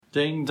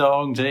Ding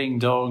dong,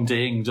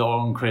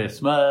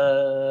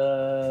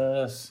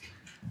 Christmas.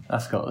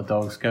 That's got the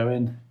dogs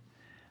going.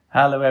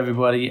 Hello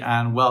everybody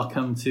and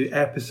welcome to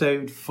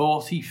episode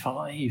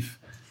 45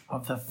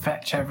 of the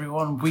Fetch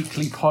Everyone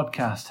weekly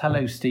podcast.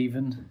 Hello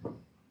Stephen.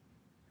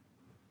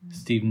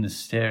 Stephen is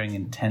staring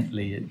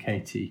intently at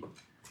Katie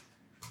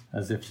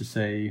as if to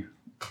say,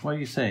 what are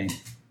you saying?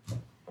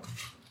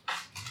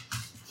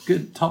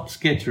 Good top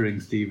skittering,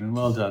 Stephen.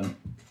 Well done.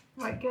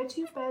 Right, go to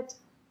your bed.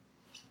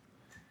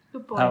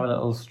 Good boy. Have a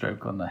little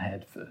stroke on the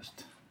head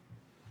first.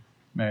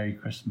 Merry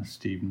Christmas,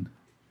 Stephen.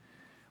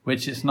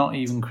 Which it's not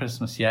even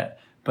Christmas yet,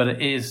 but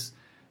it is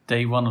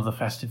day one of the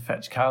Festive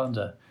Fetch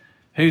calendar.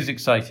 Who's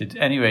excited?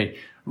 Anyway,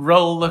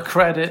 roll the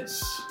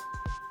credits.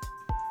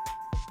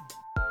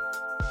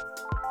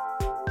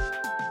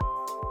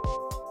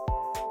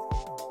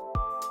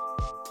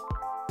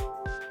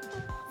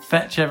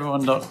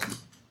 FetchEveryone.com.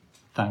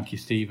 Thank you,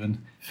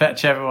 Stephen.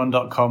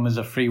 FetchEveryone.com is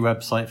a free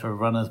website for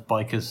runners,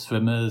 bikers,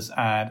 swimmers,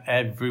 and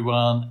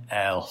everyone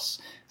else.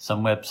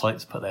 Some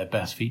websites put their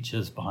best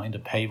features behind a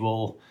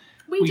paywall.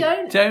 We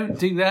don't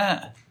do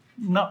that.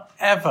 Not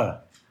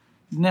ever.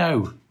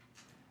 No.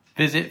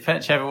 Visit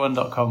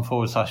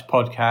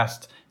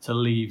fetcheveryone.com/podcast to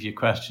leave your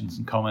questions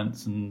and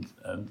comments and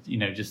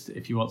just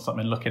if you want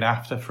something looking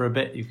after for a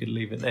bit, you could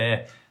leave it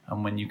there.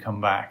 And when you come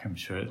back, I'm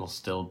sure it'll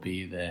still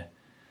be there.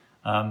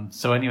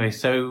 So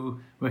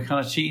we're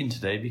kind of cheating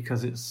today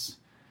because it's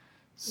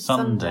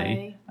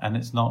Sunday and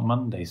it's not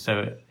Monday.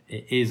 So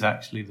it is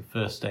actually the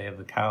first day of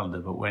the calendar.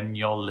 But when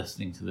you're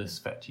listening to this,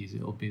 Fetchies,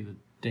 it'll be the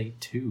day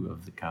 2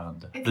 of the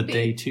calendar.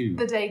 Day 2.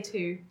 The day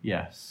 2.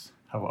 Yes.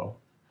 Hello.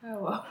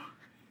 Hello.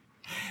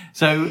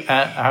 So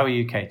how are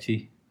you,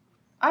 Katie?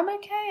 I'm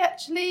okay,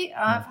 actually.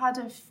 I've had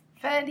a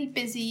fairly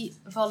busy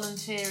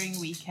volunteering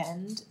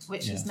weekend,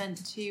 which has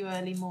meant 2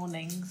 early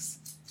mornings.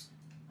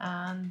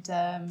 And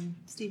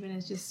Stephen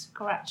is just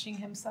scratching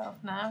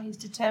himself now. He's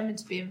determined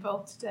to be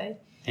involved today.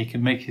 He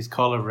can make his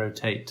collar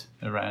rotate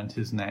around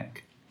his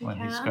neck when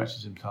he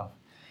scratches himself.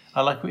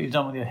 I like what you've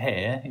done with your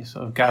hair. You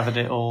sort of gathered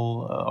it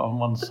all on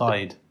one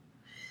side.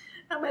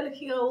 Am I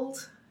looking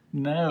old?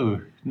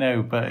 No,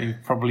 but you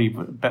probably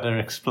better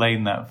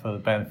explain that for the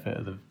benefit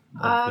of the...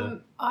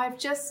 I've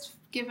just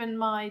given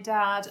my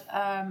dad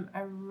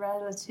a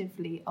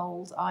relatively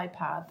old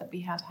iPad that we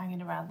had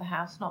hanging around the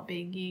house, not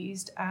being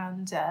used,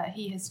 and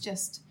he has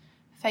just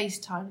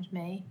FaceTimed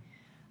me.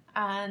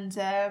 And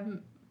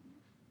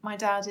my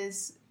dad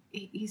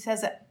he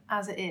says it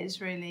as it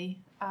is,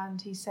 really.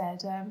 And he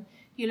said,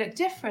 you look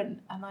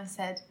different. And I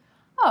said,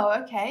 oh,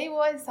 okay,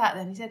 what is that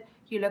then? He said,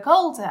 you look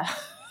older.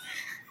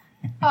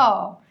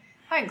 Oh,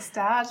 thanks,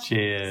 Dad.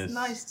 Cheers. It's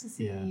nice to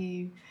see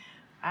you.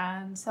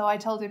 And so I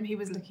told him he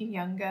was looking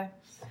younger.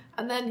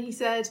 And then he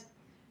said,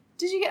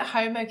 did you get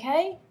home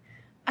okay?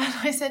 And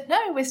I said,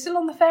 no, we're still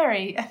on the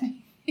ferry.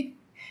 And he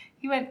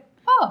went,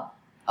 you're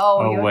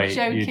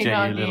joking,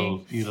 aren't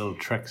you? You little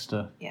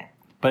trickster. Yeah.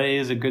 But it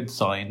is a good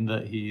sign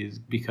that he is,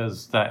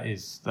 because that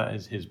is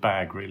his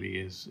bag, really,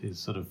 is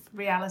sort of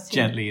reality,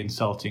 gently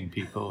insulting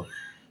people.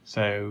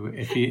 So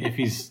if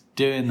he's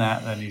doing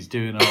that, then he's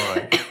doing all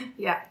right.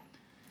 Yeah,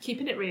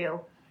 keeping it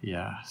real.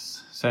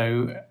 Yes.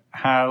 So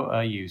how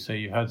are you? So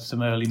you've had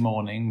some early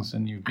mornings,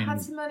 and you've been... I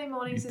had some early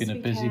mornings this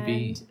weekend. Busy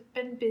bee.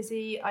 Been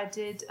busy. I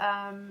did,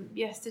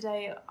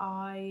 yesterday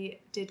I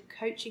did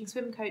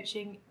swim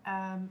coaching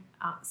at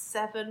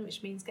 7,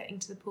 which means getting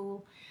to the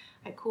pool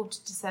at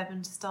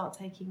 6:45 to start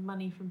taking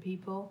money from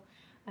people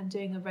and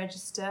doing a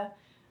register.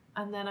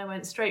 And then I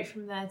went straight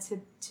from there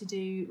to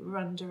do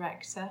Run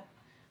Director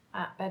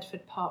at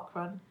Bedford Park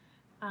Run.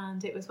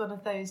 And it was one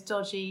of those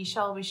dodgy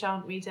shall we,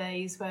 shan't we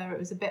days where it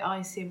was a bit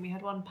icy and we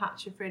had one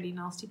patch of really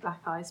nasty black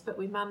ice, but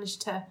we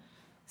managed to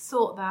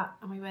sort that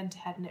and we went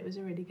ahead and it was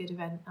a really good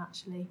event,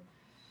 actually.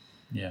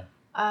 Yeah.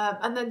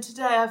 And then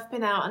today I've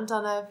been out and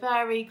done a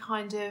very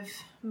kind of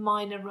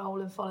minor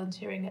role of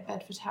volunteering at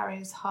Bedford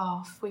Harriers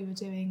Half. We were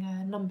doing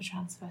a number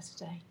transfer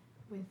today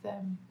with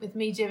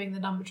me doing the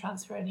number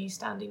transfer and you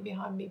standing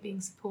behind me being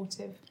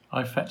supportive.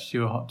 I fetched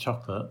you a hot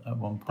chocolate at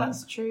one point.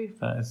 That's true.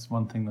 That is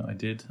one thing that I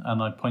did.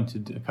 And I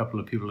pointed a couple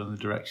of people in the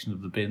direction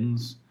of the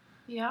bins.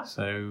 Yeah.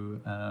 So,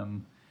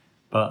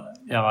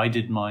 I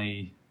did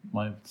my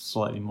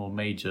slightly more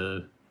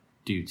major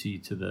duty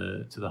to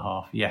the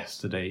half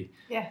yesterday.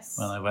 Yes.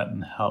 When I went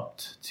and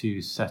helped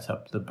to set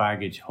up the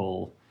baggage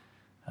hall.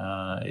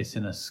 It's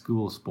in a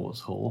school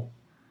sports hall,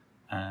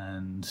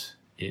 and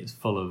it's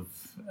full of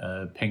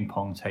ping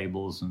pong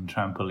tables and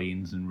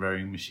trampolines and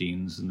rowing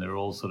machines, and they're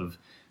all sort of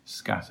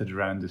scattered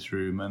around this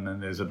room. And then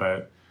there's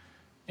about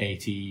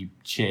 80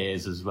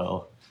 chairs as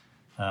well.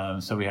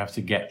 So we have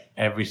to get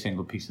every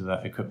single piece of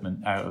that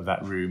equipment out of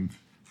that room.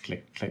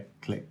 Click, click,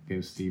 click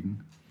goes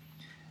Stephen.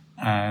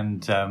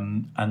 And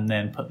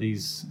then put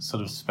these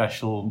sort of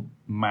special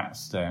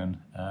mats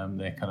down.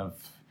 They're kind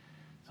of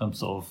some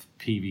sort of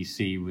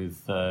PVC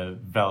with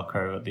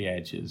Velcro at the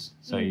edges,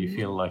 so you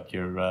feel like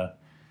you're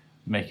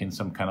making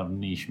some kind of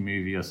niche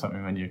movie or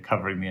something when you're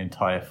covering the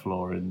entire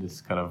floor in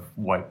this kind of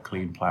white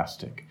clean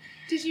plastic.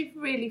 Did you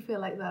really feel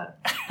like that?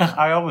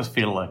 I always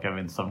feel like I'm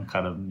in some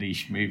kind of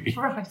niche movie.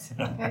 Right,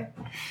 okay.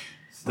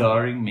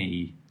 Starring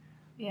me,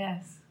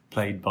 Yes.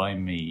 played by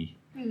me.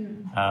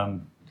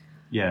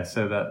 Yeah,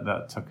 so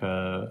that took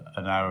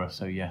an hour or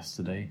so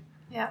yesterday.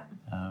 Yeah.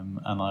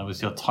 And I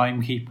was your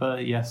timekeeper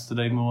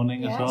yesterday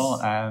morning as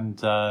well.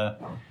 And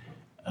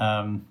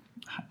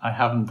I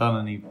haven't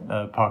done any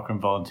parkrun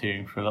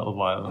volunteering for a little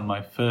while. And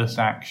my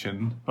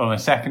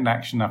second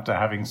action after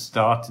having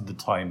started the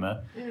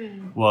timer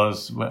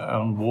was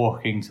on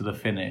walking to the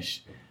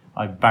finish.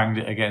 I banged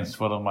it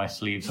against one of my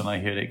sleeves and I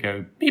heard it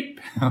go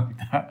beep like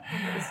that.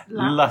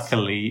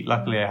 Luckily,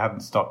 I hadn't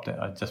stopped it.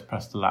 I just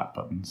pressed the lap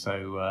button.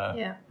 So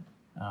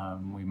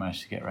we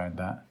managed to get around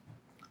that.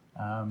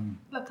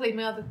 Luckily,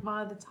 my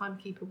other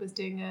timekeeper was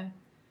doing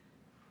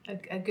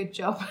a good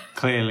job.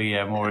 Clearly,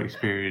 more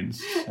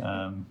experienced,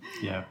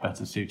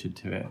 better suited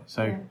to it.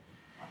 So,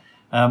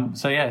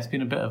 it's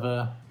been a bit of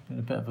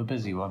a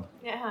busy one.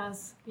 It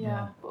has,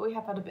 but we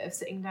have had a bit of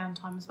sitting down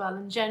time as well.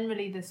 And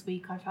generally, this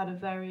week I've had a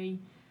very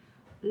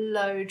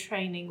low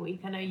training week.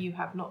 I know you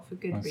have, not for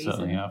good reason. I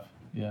certainly have,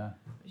 yeah.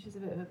 Which is a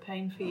bit of a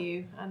pain for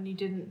you, and you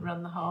didn't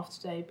run the half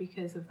today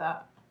because of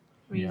that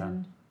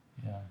reason.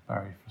 Yeah,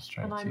 very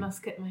frustrating. And I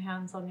must get my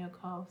hands on your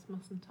calves,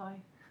 mustn't I?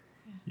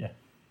 Yeah.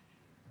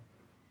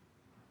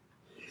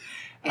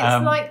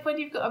 It's like when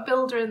you've got a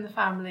builder in the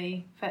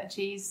family,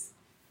 Fetchies,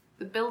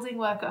 the building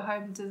work at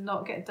home does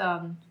not get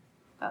done.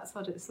 That's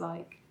what it's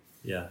like.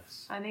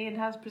 Yes. And Ian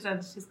has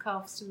presented his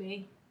calves to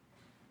me.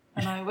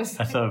 And I was...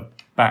 I sort of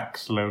back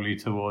slowly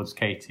towards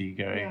Katie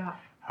going, how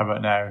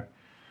about now?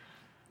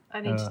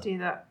 I need to do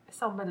that.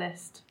 It's on the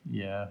list.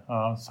 Yeah.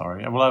 Oh,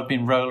 sorry. Well, I've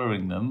been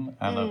rollering them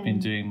and I've been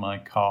doing my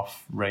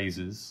calf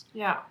raises.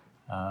 Yeah.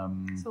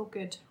 It's all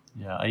good.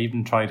 Yeah, I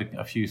even tried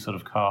a few sort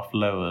of calf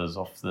lowers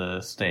off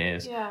the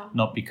stairs. Yeah.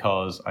 Not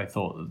because I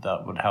thought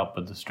that would help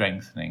with the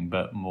strengthening,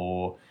 but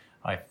more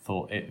I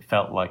thought it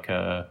felt like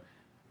a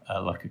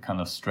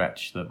kind of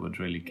stretch that would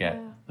really get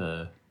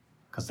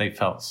because they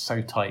felt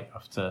so tight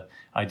after.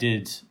 I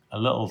did a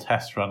little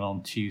test run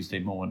on Tuesday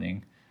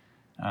morning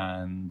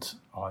and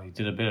I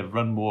did a bit of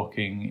run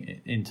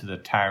walking into the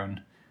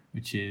town,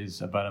 which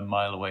is about a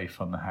mile away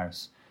from the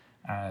house.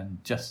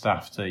 And just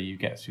after you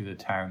get through the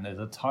town, there's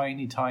a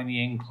tiny,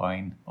 tiny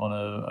incline on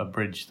a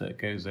bridge that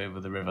goes over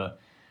the river.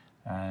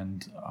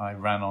 And I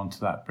ran onto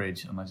that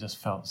bridge and I just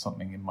felt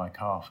something in my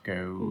calf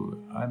go,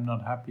 I'm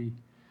not happy.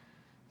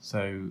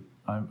 So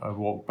I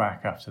walked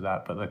back after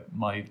that, but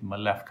my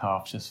left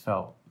calf just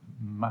felt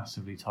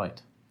massively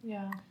tight.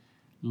 Yeah.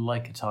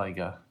 Like a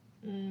tiger.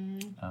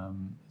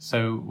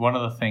 So one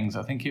of the things,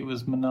 I think it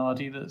was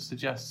Minardi that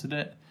suggested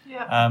it,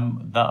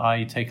 that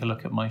I take a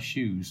look at my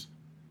shoes.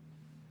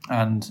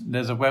 And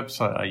there's a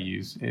website I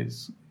use.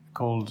 It's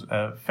called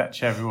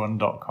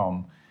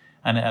fetcheveryone.com,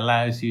 and it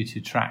allows you to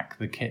track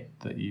the kit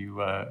that you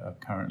are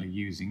currently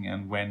using,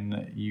 and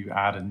when you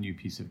add a new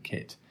piece of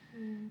kit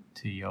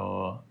to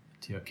your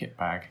kit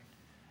bag.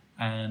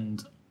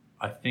 And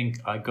I think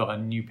I got a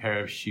new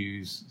pair of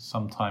shoes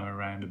sometime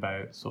around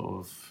about sort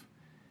of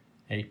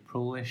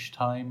April-ish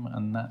time,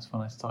 and that's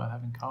when I started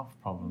having calf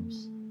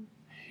problems.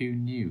 Who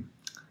knew?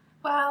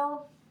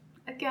 Well,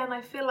 again, I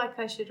feel like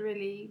I should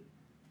really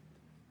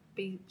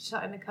be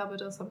shut in a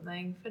cupboard or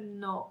something for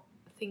not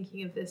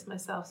thinking of this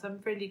myself. So I'm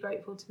really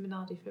grateful to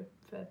Minardi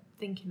for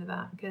thinking of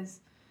that,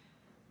 because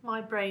my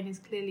brain is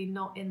clearly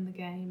not in the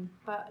game.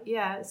 But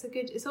yeah,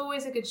 it's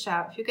always a good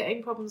shout. If you're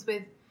getting problems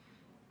with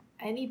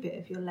any bit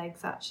of your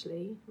legs,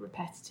 actually,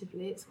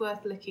 repetitively, it's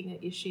worth looking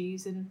at your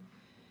shoes, and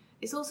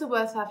it's also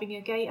worth having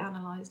your gait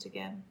analysed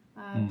again.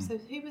 So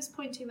who was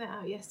pointing that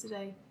out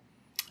yesterday?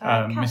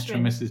 Mr.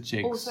 and Mrs.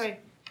 Jiggs. Oh, sorry.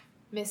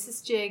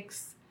 Mrs.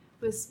 Jiggs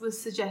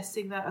was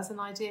suggesting that as an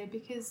idea,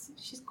 because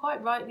she's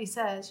quite rightly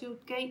says your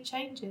gait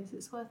changes.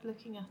 It's worth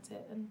looking at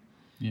it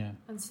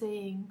and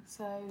seeing.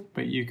 So,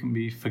 but you can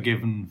be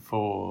forgiven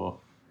for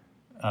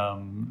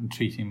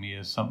treating me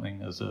as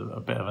something as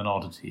a bit of an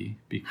oddity,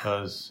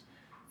 because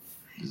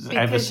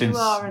ever since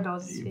you are an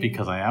oddity.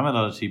 Because I am an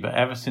oddity, but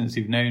ever since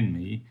you've known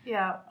me,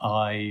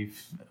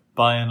 I've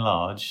by and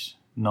large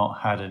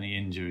not had any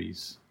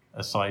injuries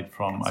aside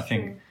from That's I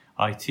think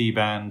I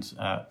T-banned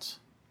at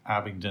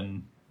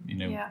Abingdon,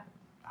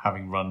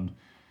 having run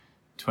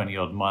 20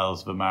 odd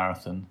miles of a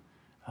marathon.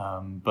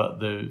 But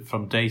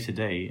from day to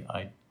day,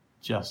 I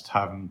just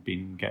haven't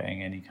been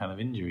getting any kind of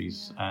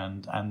injuries.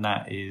 And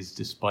that is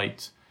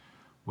despite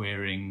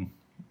wearing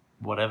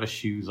whatever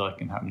shoes I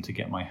can happen to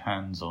get my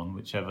hands on,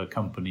 whichever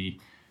company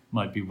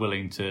might be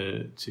willing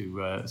to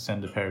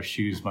send a pair of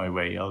shoes my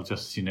way. I'll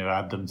just,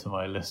 add them to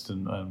my list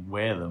and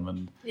wear them.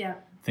 And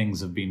things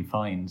have been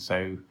fine.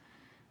 So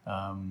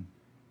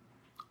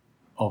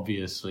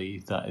obviously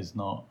that is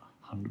not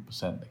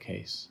 100% the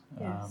case.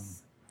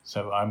 Yes.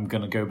 So I'm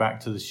going to go back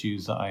to the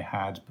shoes that I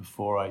had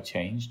before I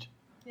changed.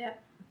 Yeah.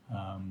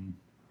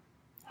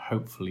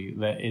 Hopefully,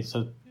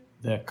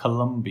 they're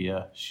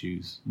Columbia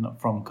shoes,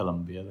 not from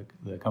Columbia.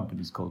 The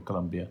company's called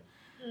Columbia.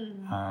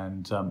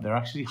 And they're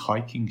actually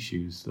hiking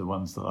shoes, the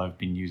ones that I've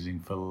been using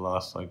for the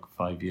last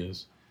 5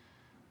 years.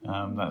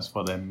 That's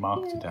what they're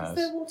marketed as.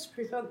 They're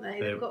waterproof, aren't they?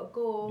 They've got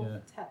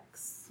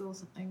Gore-Tex or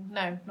something.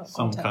 No, not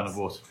some Gore-Tex. kind of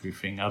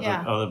waterproofing.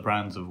 Other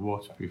brands of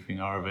waterproofing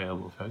are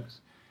available, folks.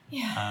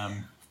 Yeah.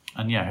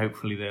 And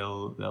hopefully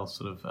they'll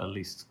sort of at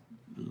least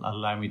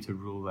allow me to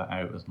rule that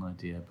out as an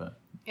idea. But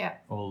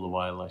all the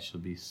while I shall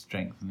be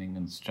strengthening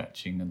and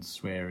stretching and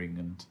swearing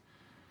and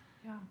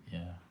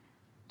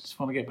just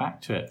want to get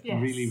back to it.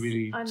 Yes, really,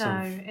 really. I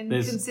know,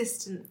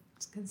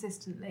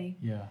 consistently.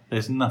 Yeah,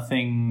 there's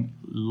nothing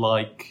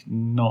like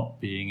not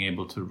being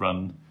able to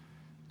run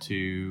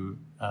to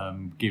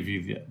give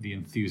you the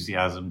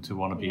enthusiasm to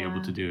want to be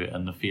able to do it,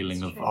 and the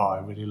feeling of I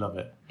really love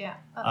it. Yeah,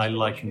 I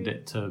likened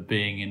it to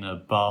being in a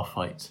bar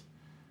fight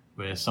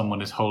where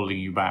someone is holding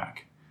you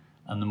back,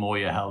 and the more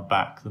you're held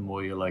back, the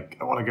more you're like,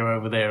 I want to go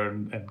over there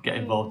and get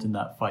involved in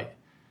that fight,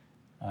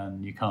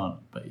 and you can't,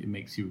 but it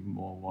makes you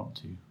more want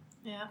to.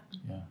 Yeah,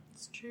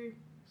 it's true.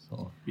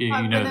 Sort of.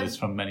 You know this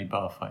from many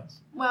bar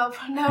fights. Well,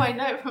 no, I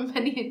know it from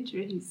many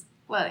injuries.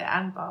 Well,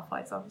 and bar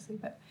fights, obviously,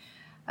 but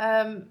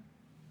I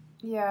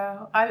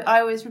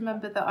always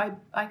remember that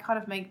I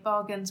kind of make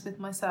bargains with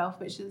myself,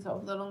 which is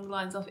sort of along the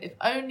lines of, if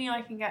only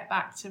I can get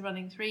back to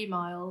running 3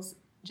 miles,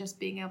 just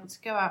being able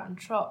to go out and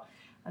trot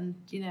and,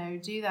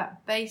 do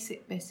that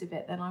basic bit of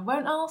it, then I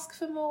won't ask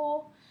for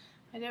more.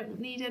 I don't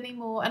need any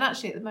more. And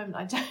actually, at the moment,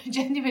 I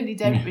genuinely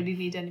don't really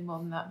need any more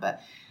than that.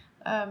 But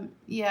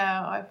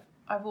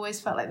I've always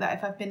felt like that.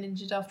 If I've been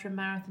injured after a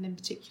marathon in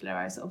particular,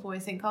 I sort of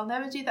always think, I'll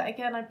never do that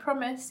again, I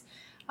promise.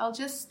 I'll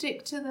just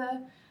stick to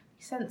the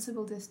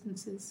sensible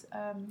distances.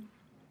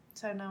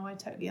 So now I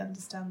totally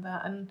understand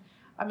that. And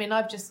I mean,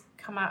 I've just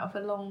come out of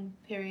a long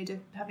period of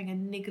having a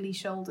niggly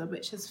shoulder,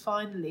 which has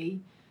finally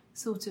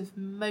sort of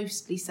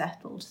mostly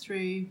settled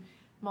through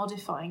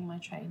modifying my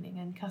training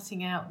and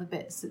cutting out the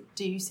bits that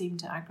do seem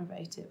to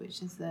aggravate it,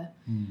 which is the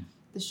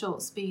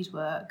short speed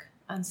work,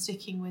 and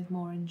sticking with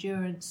more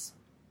endurance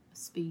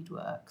speed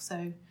work,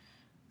 so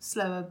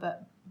slower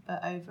but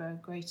over a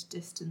greater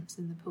distance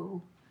in the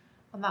pool.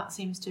 And that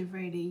seems to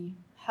really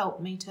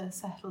help me to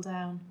settle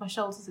down. My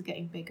shoulders are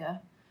getting bigger.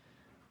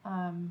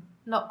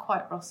 Not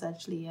quite Ross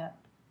Edgley yet.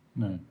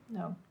 No.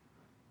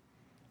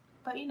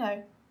 But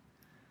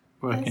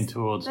working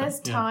towards there's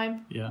it.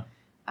 time. Yeah.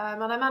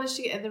 And I managed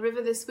to get in the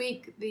river this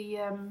week,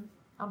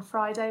 on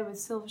Friday with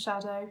Silver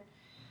Shadow,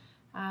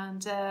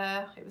 and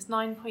it was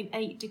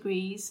 9.8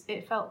 degrees.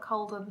 It felt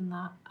colder than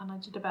that, and I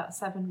did about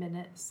 7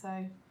 minutes.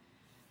 So,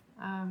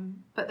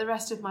 but the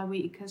rest of my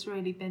week has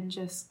really been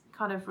just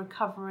kind of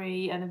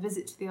recovery and a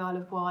visit to the Isle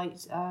of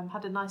Wight.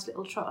 Had a nice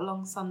little trot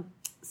along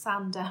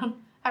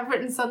Sandown. I've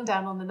written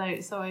Sundown on the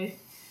note, so I.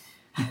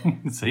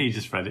 So you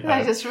just read it.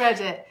 I just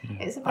read it. Yeah.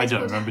 It's a I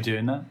don't remember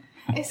doing that.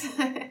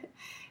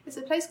 It's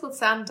a place called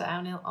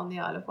Sandown on the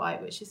Isle of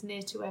Wight, which is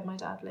near to where my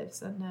dad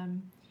lives,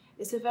 and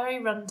it's a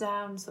very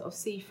run-down sort of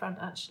seafront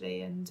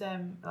actually, and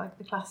like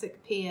the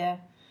classic pier,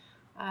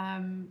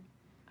 and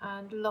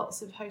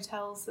lots of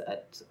hotels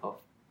that are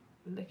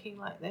looking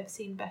like they've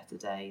seen better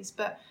days.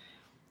 But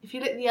if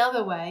you look the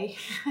other way,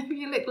 if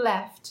you look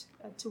left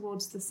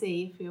towards the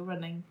sea, if you're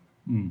running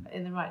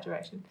in the right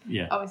direction,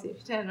 obviously if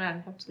you turn around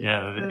you have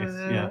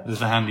to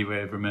there's a handy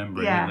way of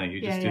remembering, isn't there?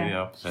 You just do the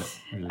opposite,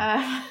 really.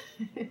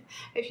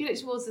 If you look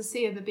towards the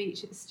sea and the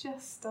beach, it's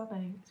just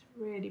stunning. It's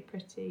really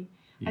pretty.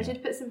 I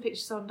did put some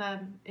pictures on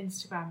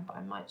Instagram, but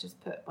I might just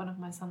put one of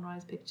my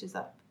sunrise pictures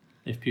up.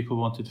 If people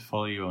wanted to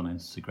follow you on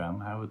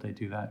Instagram, how would they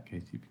do that,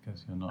 Katie?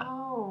 Because you're not.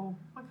 Oh,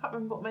 I can't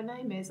remember what my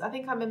name is. I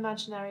think I'm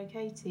Imaginary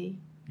Katie.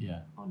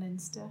 Yeah. On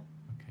Insta.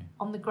 Okay.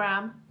 On the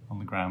gram. On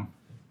the gram.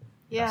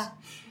 Yeah.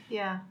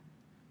 Yeah.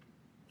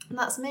 And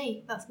that's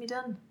me. That's me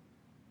done.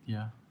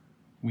 Yeah.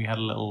 We had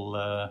a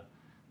little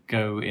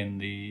go in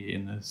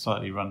the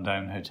slightly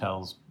run-down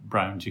hotel's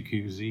brown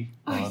jacuzzi.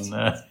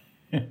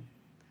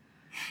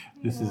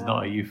 This is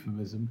not a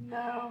euphemism.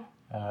 No.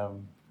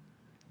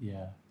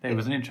 It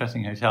was an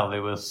interesting hotel.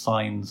 There were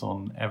signs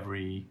on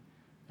every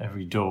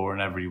door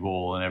and every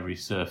wall and every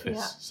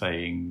surface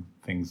saying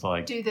things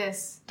like, do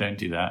this. Don't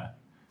do that.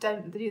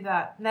 Don't do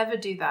that. Never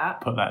do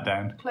that. Put that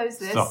down. Close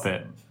this. Stop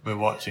it. We're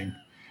watching.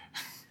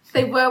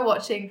 They were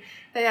watching.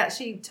 They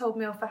actually told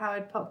me off for how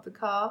I'd parked the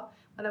car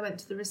when I went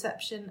to the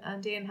reception,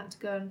 and Ian had to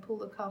go and pull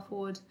the car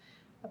forward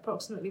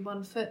approximately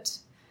 1 foot.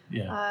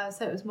 Yeah.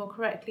 So it was more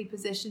correctly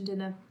positioned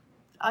in a,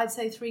 I'd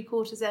say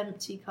 3/4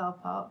 empty car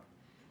park.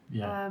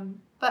 Yeah.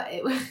 But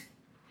it was,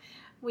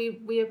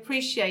 we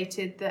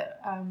appreciated that.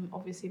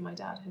 Obviously, my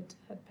dad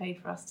had paid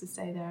for us to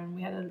stay there, and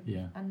we had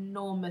an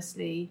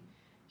enormously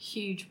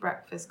huge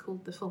breakfast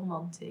called the Full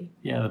Monty.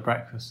 Yeah, the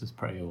breakfast is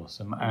pretty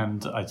awesome.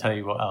 And I tell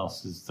you what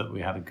else is that we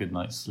had a good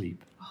night's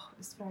sleep. Oh, it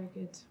was very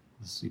good.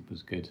 The sleep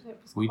was good. It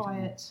was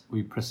quiet.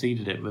 We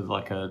preceded it with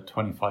like a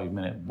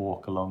 25-minute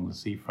walk along the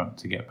seafront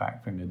to get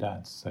back from your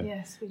dad's. So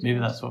yes, we did. Maybe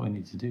that's what we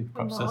need to do.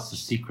 Perhaps that's the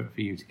secret for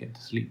you to get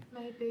to sleep.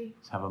 Maybe.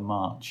 Let's have a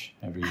march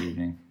every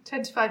evening.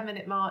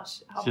 25-minute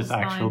march. Just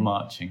actual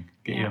marching.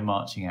 Get you a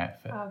marching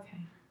outfit.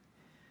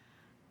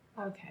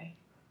 Okay.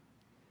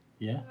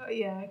 Yeah.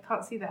 Yeah, I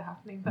can't see that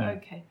happening, but No.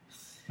 okay.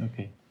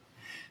 Okay.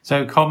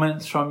 So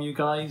comments from you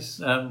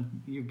guys.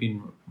 You've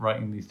been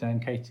writing these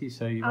down, Katie.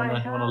 So you want to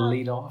have.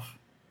 lead off?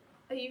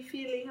 Are you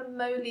feeling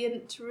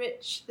emollient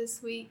rich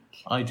this week?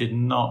 I did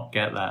not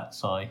get that,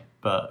 Si,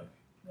 but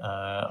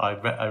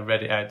I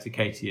read it out to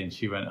Katie and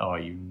she went, "Oh,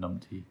 you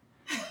numpty."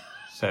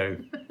 So,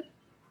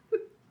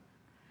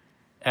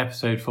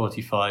 episode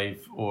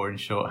 45, or in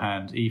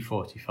shorthand,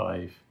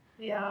 E45,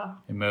 Yeah.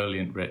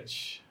 emollient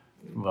rich.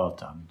 Well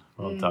done.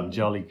 Well done.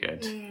 Jolly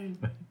good.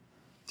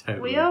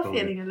 Totally We are cool.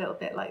 feeling a little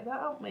bit like that,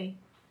 aren't we?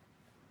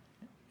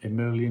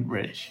 Emollient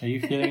rich. Are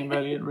you feeling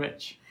emollient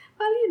rich?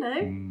 Well, you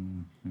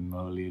know.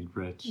 Emollient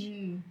rich.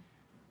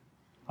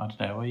 I don't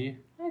know, are you?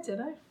 I don't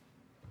know.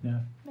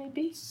 Yeah.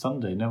 Maybe. It's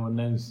Sunday, no one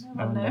knows.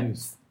 No one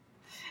knows.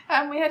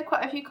 We had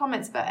quite a few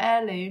comments about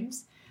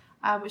heirlooms,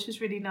 which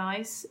was really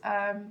nice.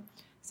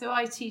 So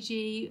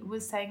ITG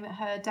was saying that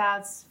her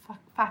dad's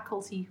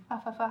faculty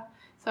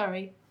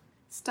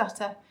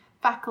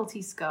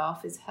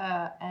scarf is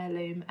her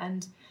heirloom,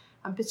 and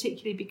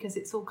particularly because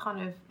it's all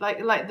kind of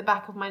like the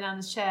back of my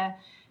nana's chair.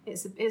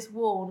 It's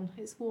worn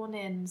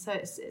in, so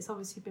it's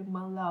obviously been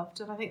well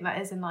loved, and I think that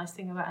is a nice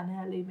thing about an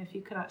heirloom if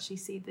you can actually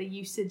see the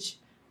usage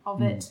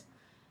of it.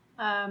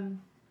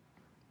 And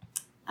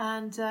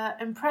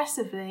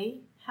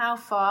impressively, how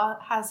far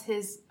has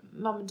his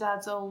mum and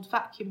dad's old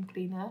vacuum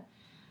cleaner,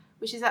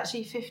 which is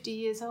actually 50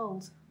 years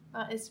old.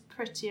 That is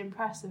pretty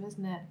impressive,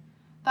 isn't it?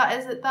 That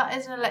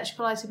is an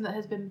electrical item that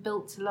has been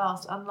built to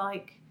last,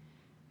 unlike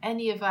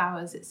any of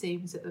ours, it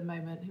seems, at the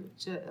moment,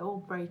 which are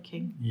all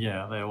breaking.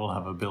 Yeah, they all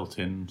have a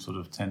built-in sort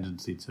of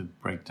tendency to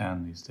break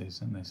down these days,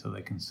 don't they? So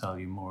they can sell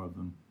you more of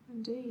them.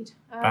 Indeed.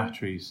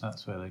 Batteries,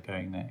 that's where they're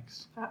going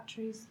next.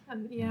 Batteries,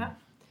 and yeah.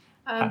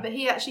 But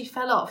he actually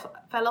fell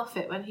off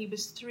it when he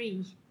was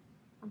 3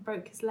 and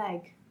broke his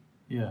leg.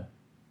 Yeah.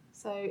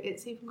 So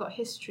it's even got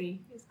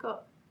history. It's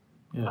got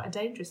Yeah. quite a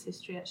dangerous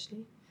history,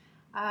 actually.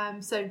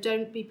 So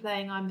don't be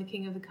playing I'm the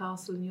king of the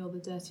castle and you're the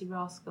dirty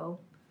rascal,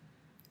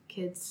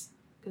 kids,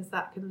 because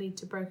that can lead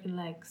to broken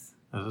legs.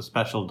 There's a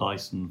special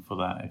Dyson for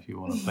that if you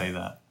want to play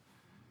that.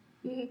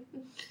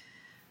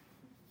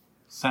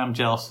 Sam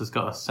Jels has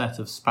got a set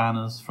of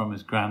spanners from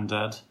his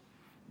granddad.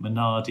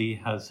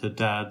 Minardi has her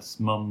dad's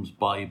mum's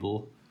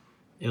Bible,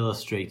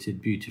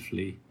 illustrated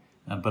beautifully,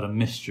 but a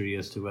mystery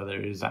as to whether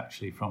it is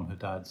actually from her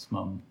dad's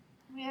mum.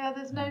 Yeah,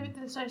 there's no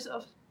sort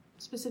of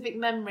specific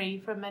memory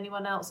from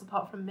anyone else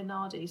apart from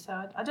Minardi,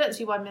 so I don't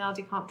see why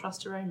Minardi can't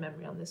trust her own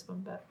memory on this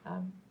one, but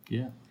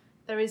Yeah.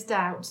 there is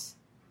doubt.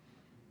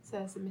 So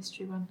there's a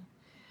mystery one.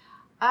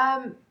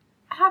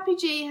 Happy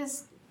G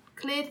has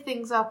cleared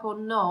things up or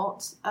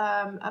not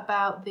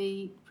about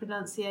the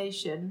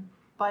pronunciation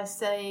by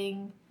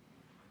saying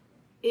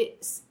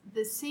it's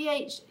the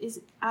CH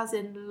is as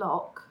in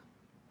lock,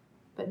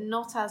 but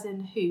not as in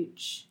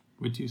hooch.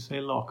 Would you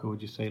say loch or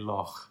would you say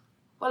loch?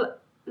 Well,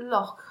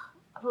 loch.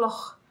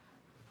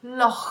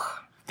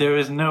 There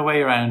is no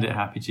way around it,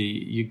 Happy G.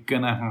 You're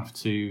going to have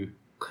to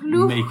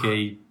Kloof. make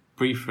a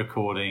brief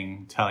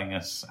recording telling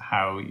us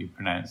how you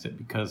pronounce it,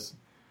 because...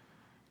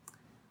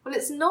 Well,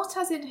 it's not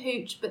as in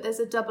hooch, but there's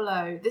a double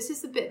O. This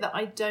is the bit that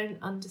I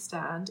don't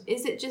understand.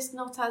 Is it just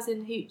not as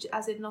in hooch,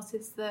 as in not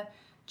is the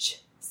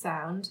ch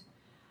sound?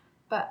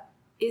 But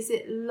is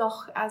it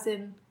loch as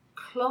in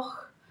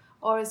cloch?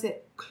 Or is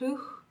it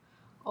cluch?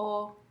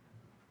 Or...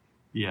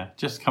 Yeah,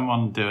 just come on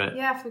and do it.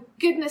 Yeah, for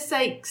goodness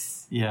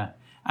sakes. Yeah.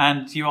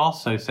 And you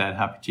also said,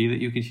 Happy G, that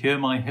you could hear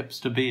my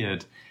hipster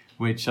beard,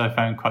 which I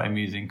found quite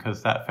amusing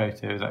because that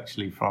photo is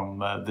actually from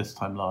this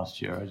time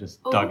last year. I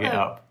just dug it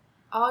up.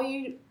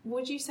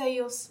 Would you say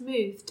you're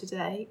smooth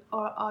today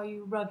or are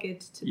you rugged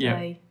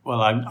today? Yeah.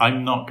 Well,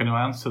 I'm not going to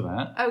answer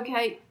that.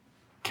 Okay.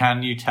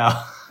 Can you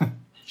tell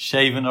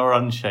shaven or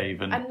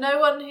unshaven? And no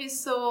one who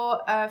saw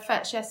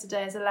Fetch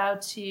yesterday is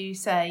allowed to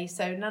say,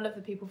 so none of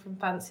the people from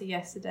Fancy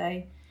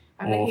yesterday.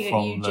 I'm looking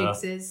at you,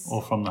 Jigses.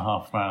 Or from the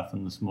half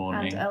marathon this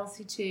morning. And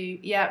LC2.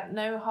 Yeah,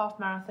 no half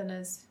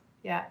marathoners.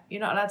 Yeah, you're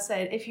not allowed to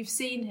say it. If you've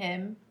seen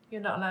him, you're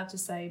not allowed to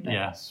say it.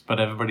 Yes, but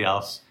everybody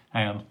else,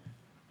 hang on.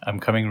 I'm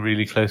coming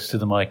really close to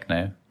the mic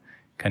now.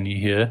 Can you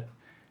hear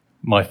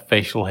my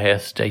facial hair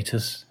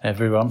status,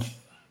 everyone?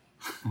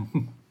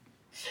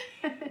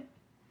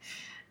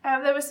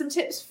 There were some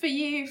tips for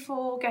you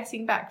for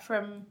getting back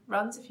from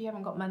runs if you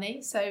haven't got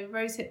money. So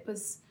Rosehip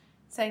was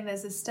saying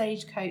there's a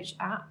Stagecoach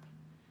app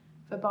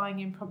for buying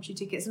impromptu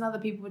tickets, and other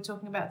people were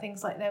talking about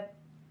things like their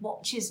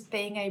watches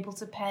being able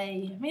to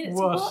pay. I mean,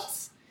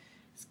 it's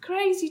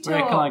crazy talk.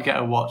 Where can I get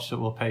a watch that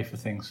will pay for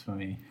things for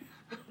me?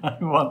 I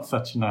want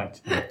such an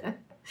item.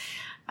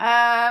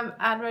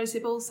 And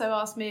Rosehip also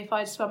asked me if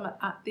I'd swum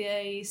at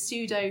the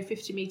pseudo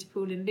 50-metre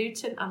pool in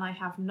Luton, and I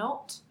have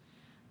not.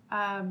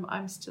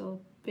 I'm still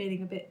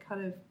feeling a bit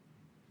kind of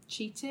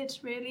cheated,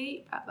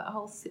 really, at that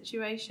whole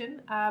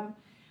situation.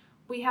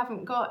 We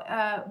haven't got,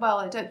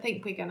 I don't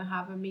think we're going to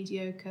have a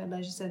mediocre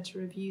leisure centre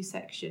review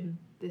section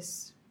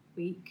this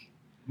week.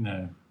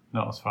 No,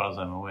 not as far as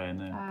I'm aware,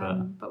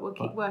 no. But we'll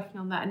keep working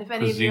on that. And if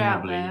any of you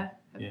out there,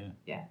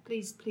 yeah,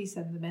 please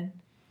send them in.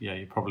 yeah,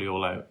 you're probably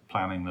all out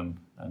planning them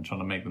and trying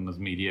to make them as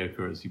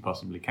mediocre as you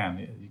possibly can.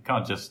 You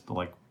can't just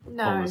like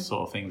pull this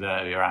sort of things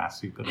out of your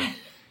ass. You got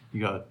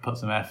to put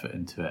some effort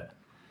into it.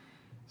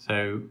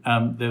 So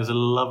there's a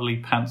lovely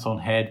pants on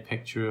head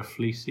picture of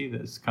Fleecy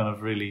that's kind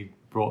of really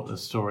brought the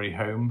story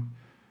home.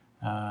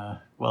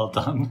 Well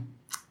done.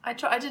 I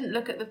didn't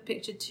look at the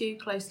picture too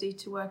closely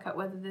to work out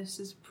whether this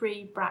is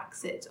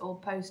pre-Brexit or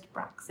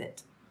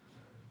post-Brexit.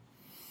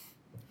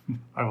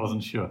 I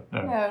wasn't sure.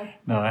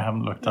 No, I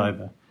haven't looked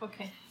either.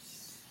 Okay.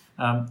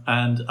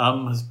 And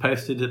has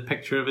posted a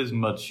picture of his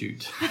mud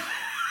chute.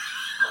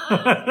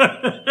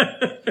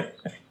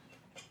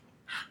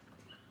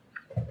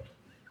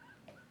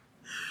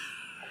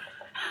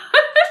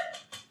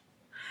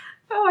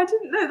 Oh, I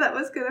didn't know that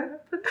was going to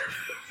happen.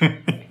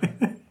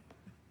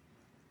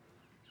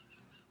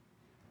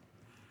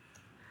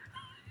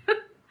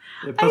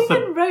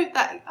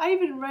 I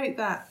even wrote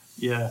that.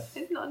 Yeah.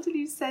 It's not until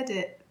you said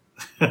it.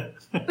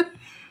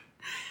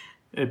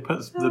 It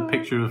puts the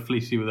picture of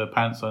Fleecy with her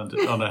pants on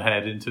her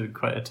head into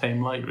quite a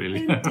tame light,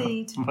 really.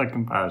 Indeed. By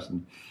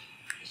comparison.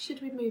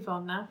 Should we move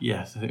on now?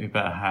 Yes, I think we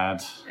better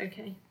had.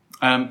 Okay.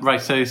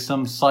 Right, so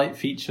some site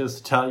features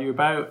to tell you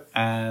about,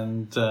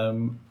 and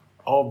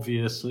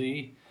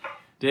obviously,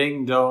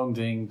 ding dong,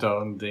 ding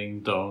dong,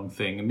 ding dong,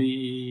 thing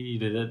me,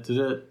 da da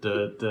da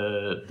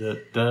da da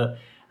da.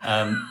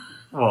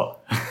 What?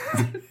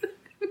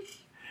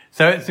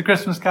 So it's the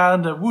Christmas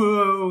calendar.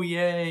 Whoa,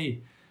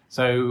 yay!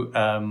 So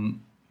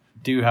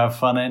do have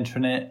fun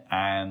entering it,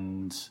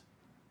 and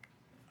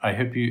I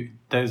hope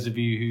those of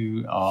you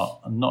who are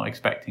not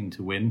expecting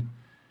to win,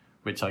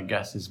 which I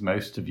guess is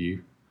most of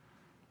you,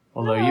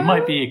 although you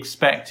might be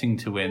expecting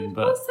to win,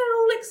 but of course they're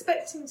all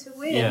expecting to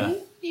win.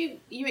 Yeah.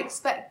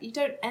 You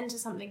don't enter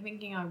something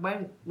thinking I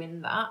won't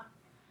win that.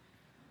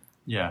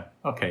 yeah,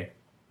 okay.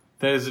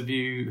 Those of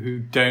you who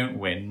don't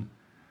win,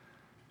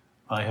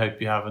 I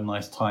hope you have a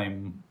nice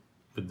time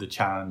with the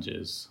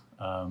challenges.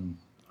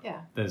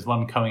 Yeah. There's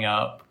one coming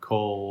up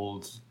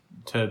called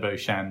Turbo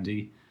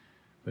Shandy,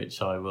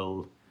 which I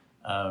will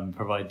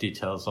provide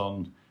details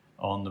on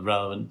the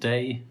relevant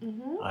day.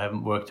 Mm-hmm. I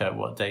haven't worked out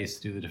what days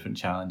to do the different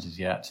challenges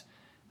yet.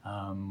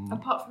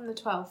 Apart from the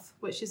 12th,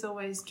 which is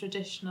always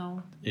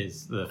traditional.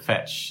 Is the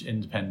Fetch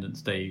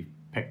Independence Day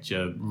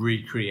picture,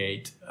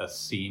 recreate a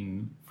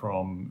scene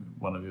from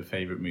one of your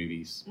favourite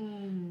movies.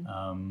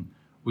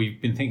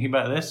 We've been thinking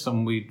about this,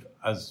 and we,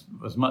 as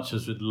much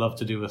as we'd love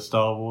to do a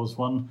Star Wars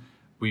one,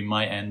 we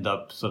might end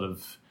up sort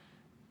of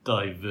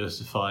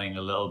diversifying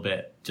a little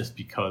bit, just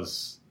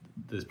because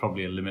there's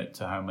probably a limit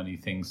to how many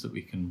things that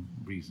we can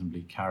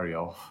reasonably carry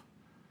off.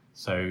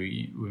 So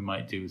we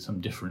might do some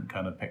different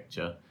kind of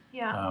picture.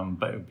 Yeah.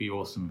 But it would be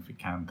awesome if we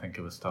can think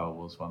of a Star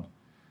Wars one.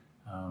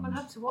 I'll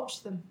have to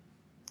watch them.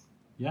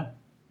 Yeah,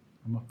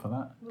 I'm up for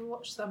that. We'll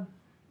watch them.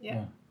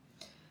 Yeah.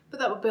 But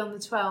that would be on the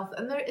 12th.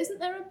 And isn't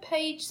there a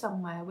page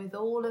somewhere with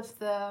all of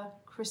the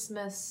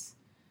Christmas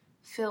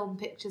film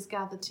pictures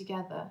gathered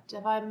together?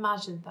 Have I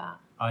imagined that?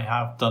 I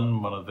have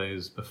done one of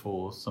those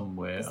before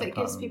somewhere. Because it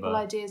gives people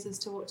ideas as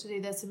to what to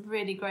do. There's some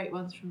really great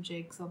ones from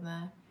Jigs on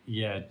there.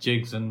 Yeah,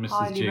 Jigs and Mrs.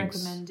 Highly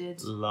Jigs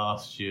recommended.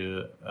 Last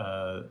year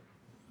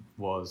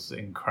was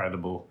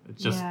incredible.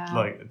 It's just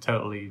like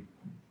totally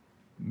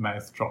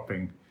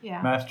mouth-dropping.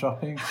 Yeah.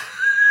 Mouth-dropping?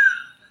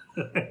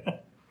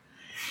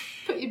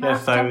 Put your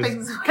mouth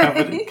droppings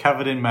away.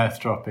 Covered in mouth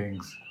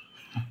droppings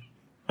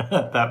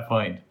at that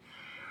point.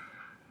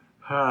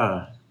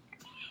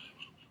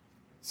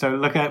 So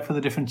look out for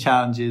the different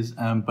challenges,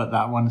 but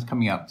that one is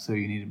coming up, so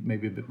you need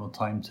maybe a bit more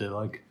time to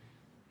like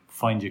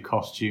find your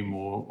costume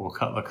or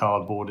cut the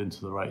cardboard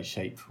into the right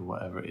shape for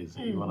whatever it is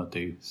that you want to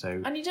do.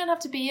 So, and you don't have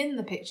to be in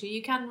the picture.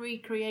 You can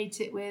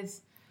recreate it with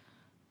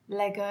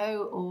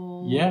Lego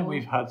or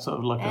we've had sort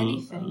of like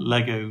anything. a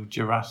Lego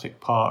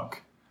Jurassic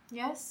Park.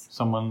 Yes.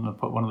 Someone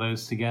put one of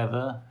those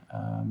together.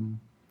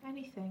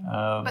 Anything.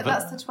 But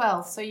that's the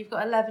 12th, so you've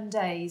got 11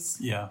 days.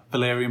 Yeah.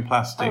 Valerian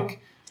Plastic.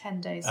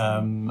 10 days.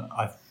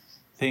 I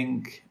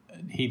think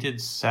he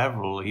did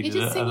several. He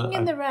did Singing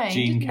in the Rain.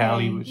 Gene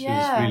Kelly, which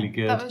was really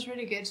good. That was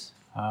really good.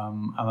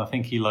 And I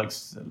think he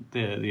likes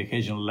the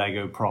occasional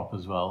Lego prop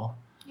as well.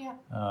 Yeah.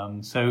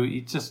 So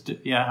you just,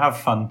 have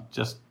fun.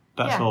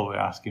 That's all we're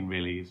asking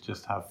really, is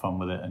just have fun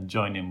with it and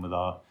join in with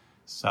our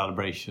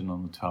celebration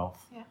on the 12th.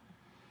 Yeah.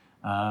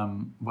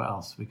 What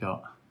else have we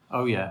got?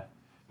 Oh yeah,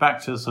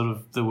 back to sort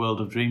of the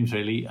world of dreams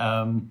really.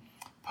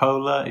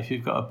 Polar, if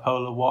you've got a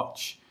Polar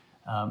watch,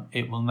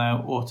 it will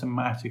now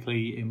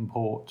automatically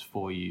import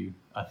for you.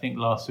 I think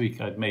last week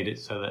I'd made it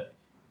so that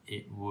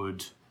it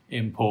would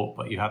import,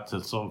 but you had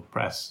to sort of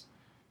press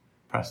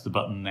the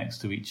button next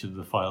to each of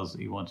the files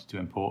that you wanted to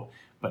import.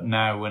 But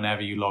now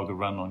whenever you log a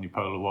run on your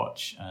Polar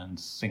watch and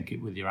sync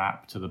it with your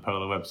app to the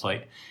Polar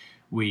website,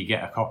 we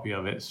get a copy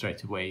of it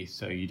straight away,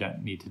 so you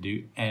don't need to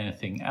do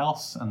anything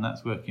else, and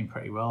that's working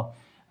pretty well.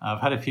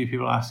 I've had a few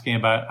people asking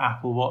about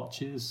Apple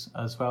Watches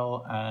as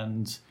well,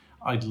 and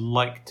I'd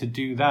like to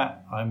do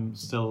that. I'm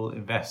still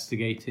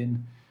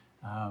investigating,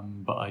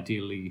 but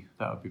ideally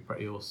that would be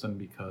pretty awesome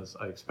because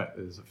I expect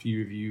there's a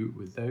few of you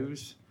with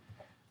those.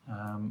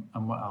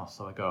 And what else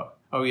have I got?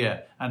 Oh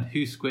yeah, and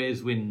Who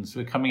Squares Wins.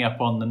 We're coming up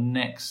on the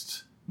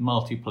next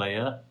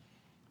multiplayer.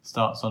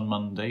 Starts on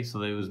Monday, so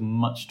there was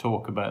much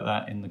talk about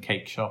that in the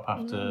cake shop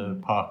after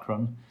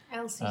Parkrun.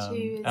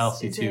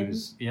 Elsie2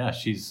 is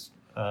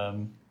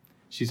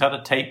she's had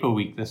a taper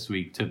week this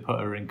week to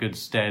put her in good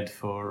stead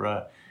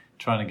for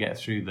trying to get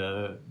through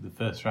the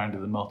first round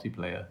of the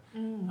multiplayer.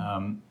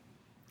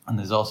 And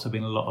there's also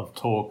been a lot of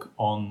talk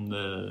on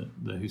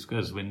the Who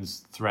Squares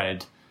Wins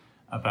thread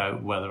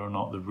about whether or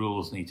not the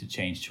rules need to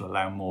change to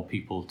allow more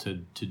people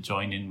to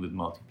join in with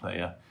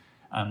multiplayer.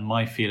 And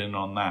my feeling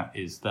on that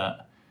is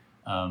that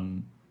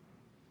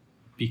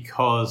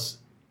because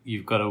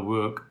you've got to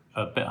work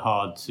a bit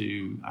hard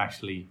to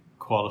actually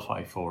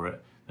qualify for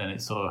it, then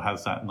it sort of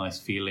has that nice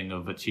feeling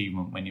of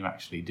achievement when you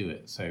actually do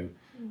it. So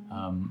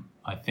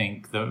I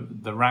think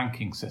the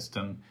ranking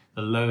system,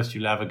 the lowest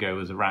you'll ever go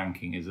as a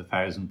ranking is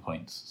 1,000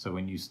 points. So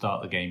when you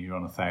start the game, you're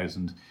on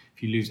 1,000.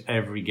 If you lose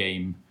every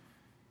game,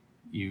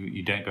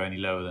 you don't go any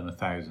lower than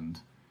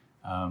 1,000.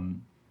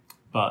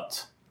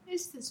 But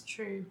is this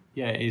true?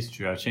 Yeah, it is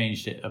true. I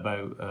changed it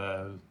about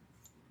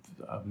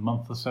a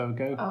month or so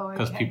ago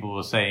because people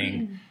were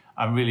saying,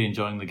 I'm really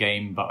enjoying the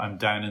game, but I'm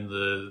down in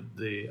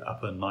the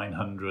upper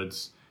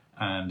 900s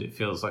and it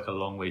feels like a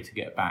long way to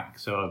get back.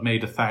 So I've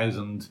made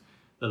 1,000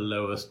 the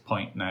lowest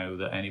point now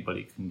that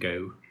anybody can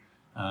go.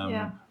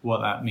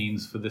 What that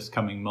means for this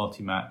coming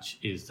multi-match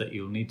is that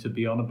you'll need to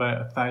be on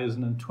about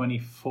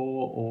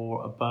 1,024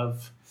 or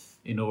above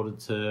in order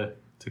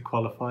to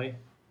qualify.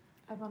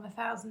 I'm on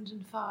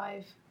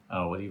 1,005.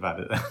 Oh, well, you've had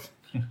it then.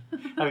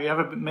 Have you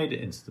ever made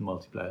it into the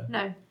multiplayer?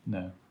 No.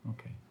 No,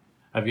 okay.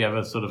 Have you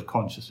ever sort of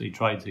consciously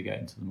tried to get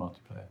into the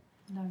multiplayer?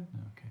 No.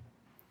 Okay.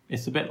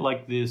 It's a bit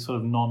like the sort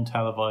of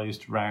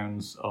non-televised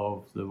rounds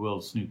of the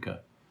World Snooker.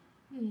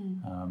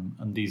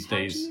 And these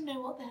days... How do you know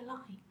what they're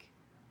like?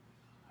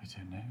 I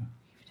don't know.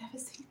 You've never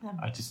seen them.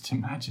 I just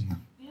imagine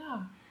them.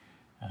 Yeah.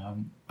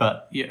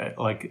 But yeah,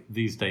 like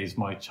these days,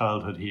 my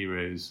childhood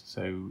heroes,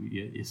 so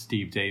your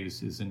Steve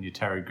Davises and your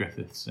Terry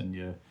Griffiths and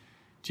your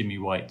Jimmy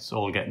Whites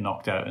all get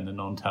knocked out in the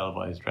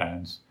non-televised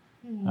rounds.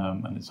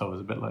 And it's always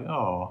a bit like,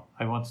 oh,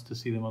 I wanted to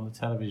see them on the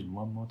television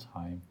one more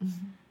time.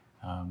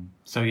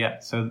 So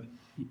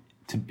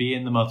to be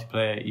in the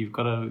multiplayer, you've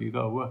got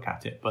to work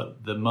at it.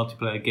 But the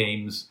multiplayer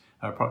games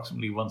are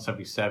approximately once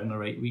every 7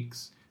 or 8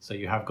 weeks. So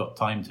you have got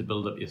time to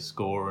build up your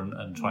score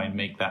and try and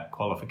make that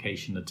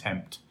qualification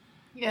attempt.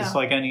 Yeah. It's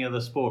like any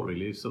other sport,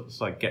 really.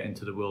 It's like getting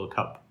to the World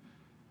Cup.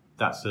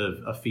 That's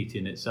a feat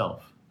in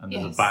itself. And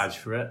there's a badge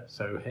for it.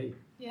 So, hey.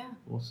 Yeah.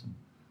 Awesome.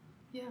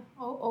 Yeah.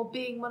 Or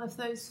being one of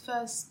those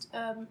first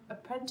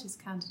apprentice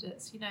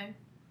candidates,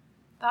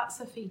 that's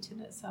a feat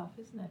in itself,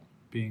 isn't it?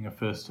 Being a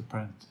first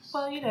apprentice.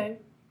 Well, you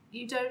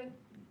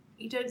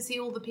don't see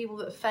all the people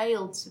that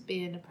failed to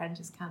be an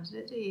apprentice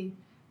candidate, do you?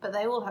 But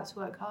they all have to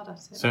work hard at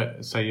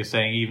it. So you're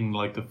saying even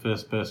like the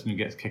first person who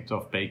gets kicked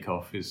off Bake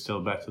Off is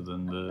still better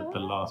than the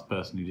last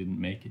person who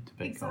didn't make it to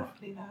Bake Off?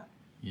 Exactly that.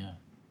 Yeah.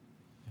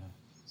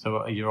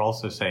 So you're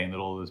also saying that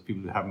all those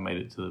people who haven't made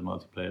it to the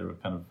multiplayer are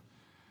kind of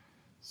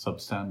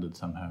substandard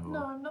somehow?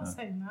 No, I'm not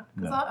saying that.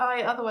 Because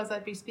otherwise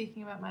I'd be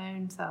speaking about my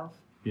own self.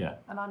 Yeah.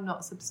 And I'm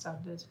not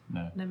substandard.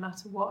 No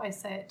matter what I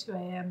say at 2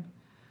 a.m.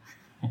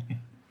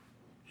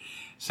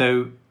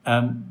 So,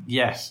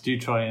 yes, do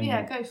try and...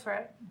 Yeah, go for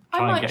it.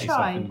 I might get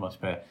yourself in the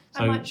multiplayer.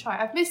 So, I might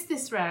try. I've missed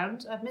this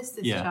round. I've missed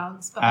this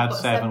chance. But add I've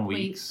got 7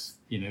 weeks.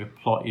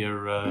 Plot your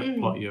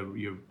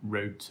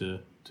road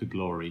to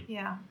glory.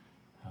 Yeah.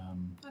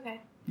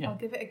 Okay. Yeah. I'll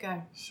give it a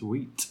go.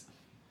 Sweet.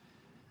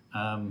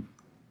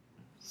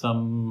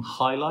 Some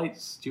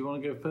highlights. Do you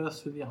want to go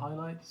first with your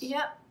highlights?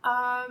 Yeah.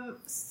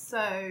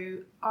 So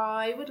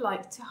I would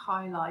like to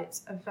highlight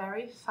a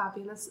very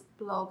fabulous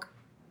blog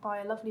by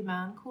a lovely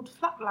man called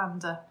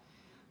Flatlander,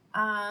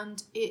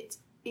 and it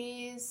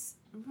is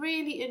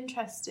really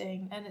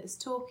interesting, and it's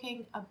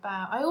talking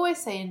about, I always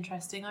say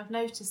interesting, I've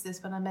noticed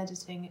this when I'm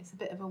editing, it's a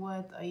bit of a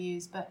word that I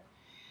use, but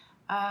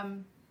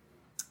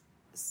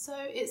so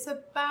it's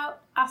about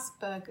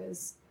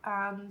Asperger's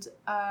and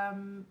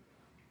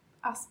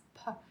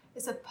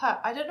it's a p,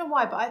 I don't know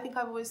why, but I think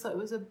I've always thought it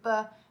was a b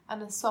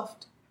and a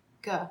soft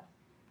g, but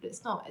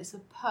it's not, it's a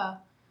p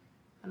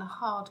and a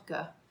hard g.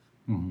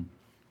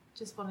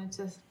 Just wanted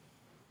to,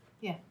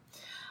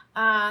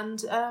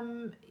 and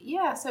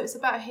so it's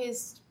about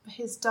his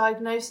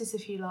diagnosis,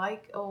 if you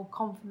like, or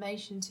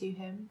confirmation to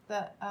him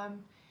that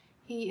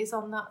he is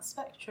on that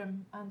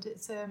spectrum, and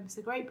it's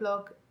a great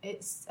blog.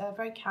 It's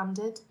very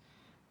candid,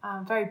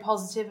 very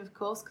positive, of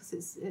course, because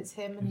it's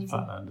him, and he's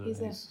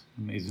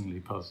amazingly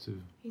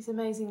positive. He's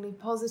amazingly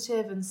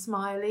positive and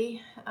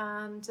smiley,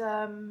 and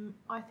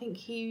I think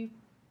he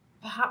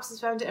perhaps has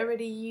found it a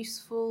really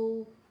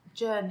useful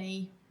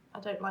journey. I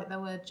don't like the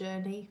word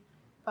journey,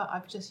 but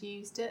I've just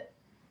used it.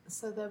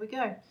 So there we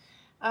go.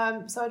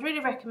 So I'd really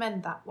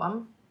recommend that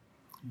one.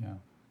 Yeah.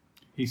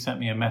 He sent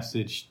me a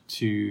message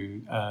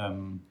to,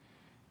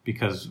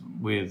 because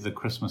with the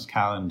Christmas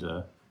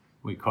calendar,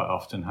 we quite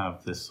often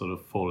have this sort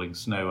of falling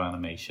snow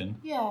animation.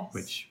 Yes.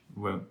 Which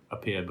won't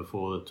appear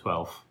before the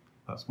 12th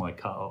That's my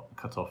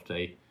cut off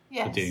day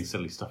Yes. for doing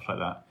silly stuff like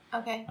that.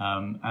 Okay.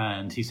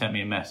 And he sent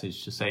me a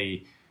message to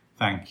say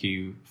thank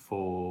you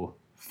for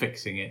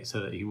fixing it so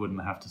that he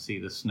wouldn't have to see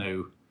the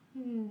snow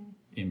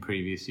in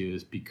previous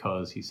years,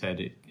 because he said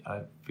it,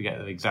 I forget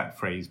the exact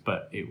phrase,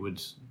 but it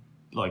would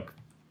like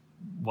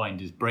wind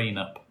his brain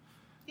up.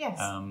 Yes.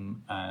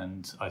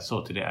 And I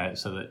sorted it out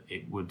so that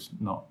it would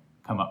not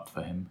come up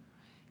for him.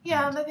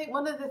 Yeah, and I think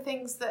one of the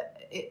things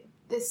that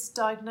this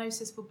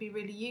diagnosis will be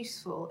really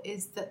useful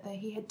is that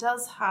he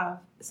does have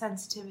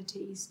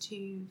sensitivities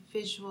to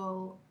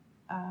visual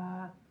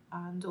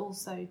and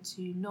also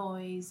to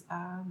noise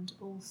and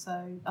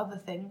also other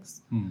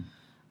things.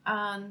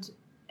 And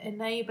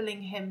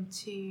enabling him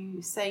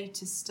to say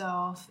to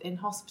staff in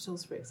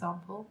hospitals, for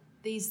example,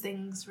 these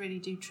things really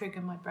do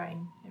trigger my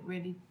brain.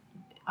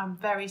 I'm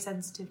very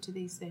sensitive to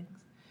these things.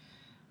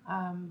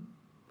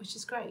 Which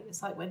is great.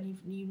 It's like when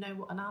you know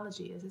what an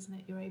allergy is, isn't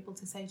it? You're able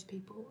to say to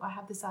people, I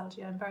have this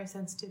allergy, I'm very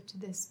sensitive to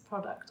this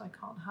product, I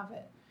can't have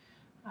it.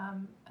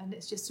 And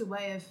it's just a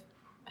way of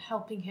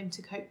helping him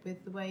to cope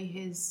with the way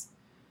his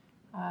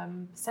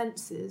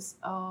senses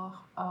are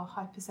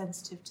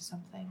hypersensitive to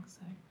something.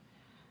 So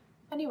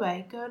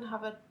anyway, go and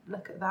have a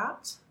look at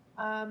that.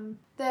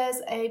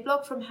 There's a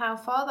blog from How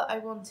Far that I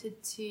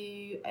wanted to...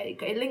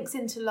 It links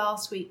into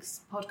last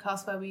week's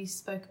podcast where we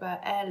spoke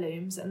about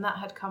heirlooms, and that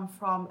had come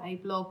from a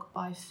blog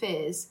by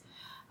Fizz,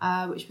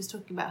 which was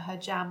talking about her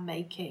jam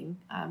making,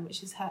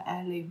 which is her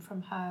heirloom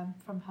from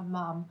her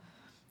mum.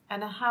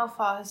 And How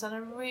Far has done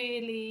a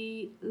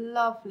really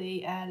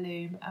lovely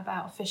heirloom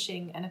about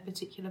fishing in a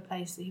particular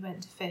place that he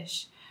went to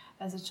fish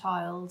as a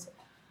child.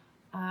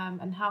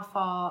 And How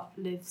Far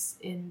lives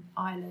in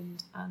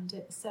Ireland, and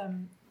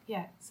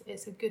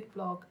it's a good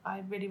blog.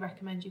 I really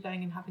recommend you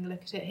going and having a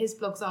look at it. His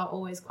blogs are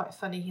always quite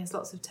funny. He has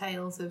lots of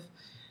tales of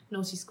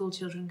naughty school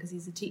children because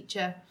he's a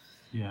teacher.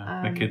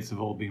 Yeah, the kids have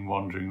all been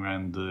wandering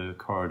around the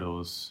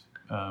corridors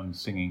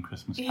singing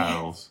Christmas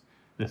carols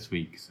this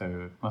week, so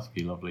it must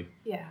be lovely.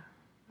 Yeah.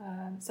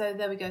 So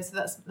there we go.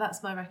 So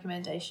that's my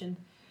recommendation.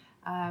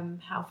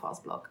 How Far's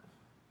blog.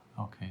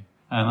 Okay.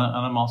 And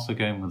I'm also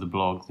going with a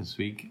blog this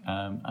week,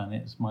 and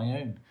it's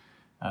my own.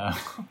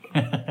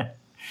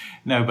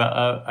 No, but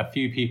a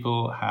few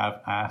people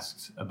have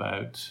asked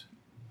about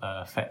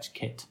Fetch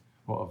Kit.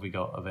 What have we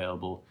got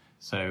available?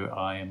 So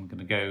I am going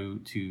to go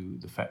to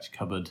the Fetch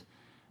cupboard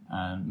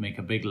and make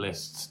a big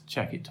list,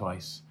 check it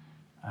twice,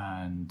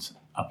 and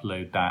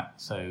upload that.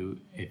 So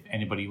if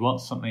anybody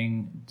wants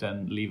something,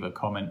 then leave a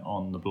comment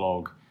on the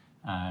blog,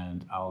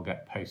 and I'll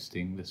get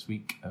posting this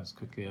week as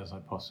quickly as I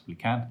possibly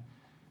can.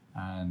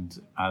 And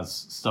as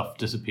stuff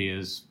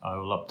disappears, I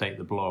will update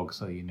the blog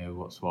so you know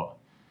what's what.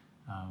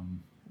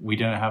 We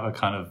don't have a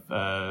kind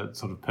of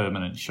sort of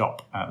permanent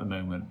shop at the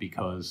moment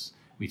because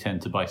we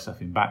tend to buy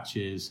stuff in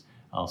batches.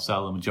 I'll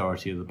sell the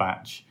majority of the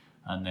batch,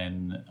 and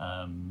then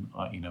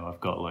I've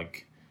got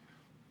like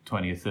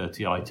 20 or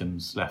 30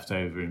 items left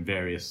over in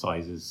various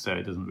sizes, so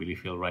it doesn't really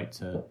feel right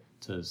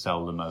to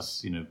sell them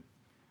as,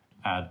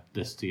 add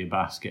this to your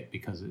basket,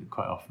 because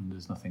quite often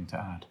there's nothing to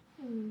add.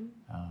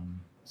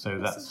 So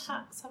that's some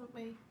hats, haven't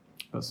we?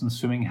 Got some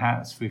swimming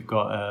hats. We've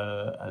got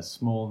a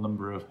small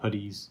number of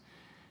hoodies.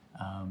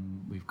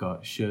 We've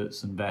got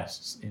shirts and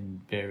vests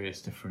in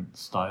various different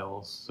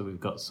styles. So we've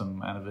got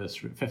some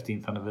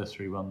 15th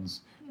anniversary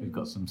ones. We've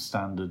got some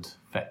standard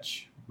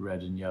Fetch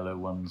red and yellow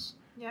ones.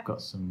 Yep. We've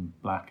got some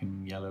black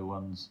and yellow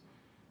ones.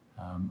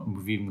 And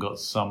we've even got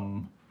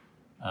some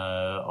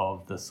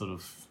of the sort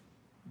of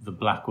the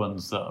black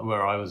ones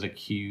where I was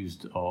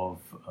accused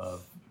of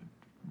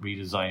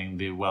redesigning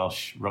the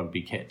Welsh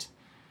rugby kit.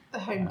 The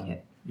home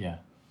kit. Yeah.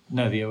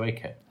 No, the away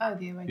kit. Oh,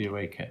 the away kit. The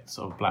away kit,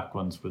 sort of black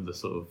ones with the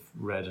sort of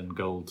red and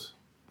gold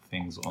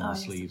things on the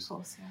sleeves. Yes, of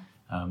course,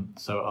 yeah.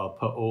 So I'll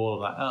put all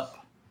of that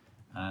up,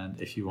 and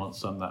if you want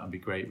some, that would be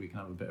great. We can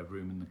have a bit of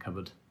room in the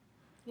cupboard.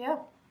 Yeah.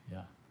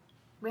 Yeah.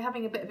 We're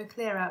having a bit of a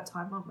clear out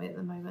time, aren't we, at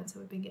the moment? So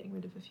we've been getting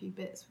rid of a few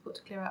bits. We've got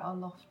to clear out our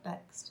loft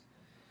next.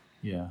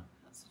 Yeah.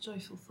 That's a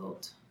joyful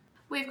thought.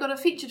 We've got a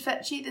featured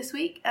fetchie this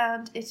week,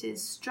 and it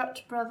is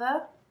Strut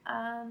Brother.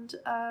 And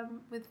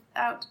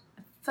without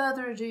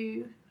further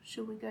ado,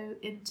 shall we go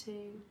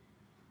into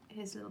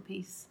his little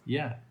piece?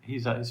 Yeah,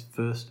 he's at his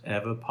first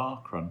ever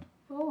park run.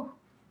 Oh,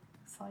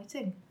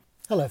 exciting.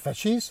 Hello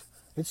Fetchies,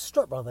 it's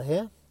Strut Brother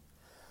here.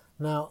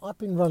 Now, I've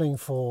been running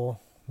for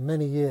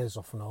many years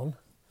off and on.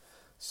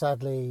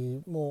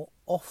 Sadly, more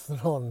off than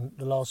on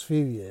the last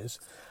few years.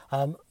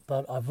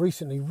 But I've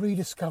recently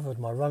rediscovered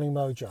my running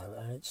mojo,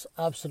 and it's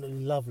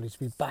absolutely lovely to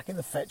be back in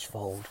the Fetch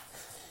fold.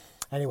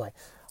 Anyway,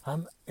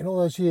 in all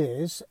those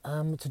years,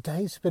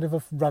 today's a bit of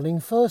a running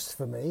first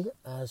for me,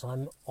 as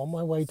I'm on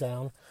my way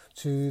down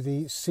to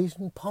the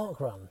Seaton Park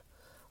Run.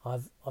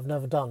 I've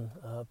never done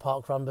a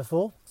park run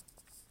before,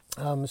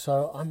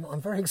 so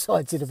I'm very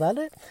excited about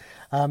it.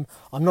 I'm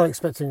not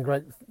expecting a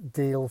great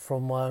deal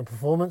from my own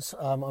performance.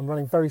 I'm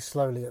running very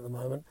slowly at the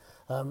moment,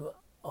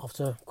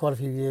 after quite a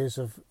few years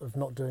of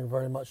not doing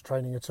very much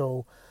training at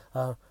all.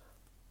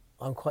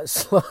 I'm quite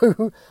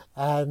slow,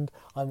 and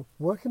I'm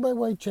working my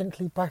way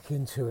gently back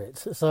into it.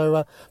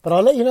 So, but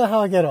I'll let you know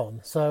how I get on.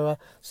 So,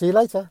 see you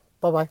later.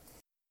 Bye-bye.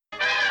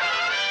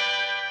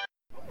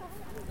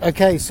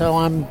 Okay, so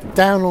I'm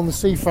down on the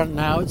seafront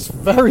now. It's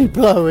very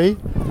blowy.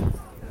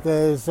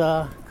 There's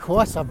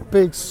quite a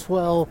big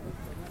swell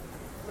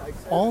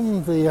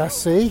on the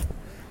sea,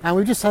 and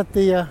we just had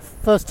the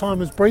first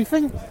timers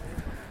briefing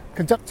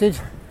conducted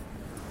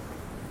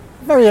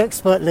very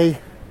expertly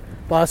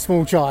by a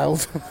small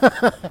child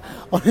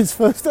on his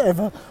first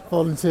ever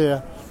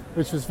volunteer,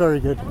 which was very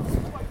good.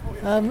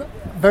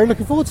 Very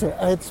looking forward to it.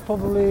 It's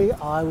probably,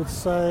 I would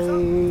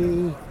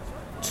say,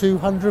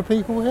 200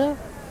 people here.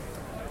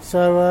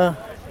 So,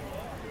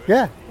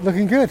 yeah,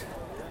 looking good.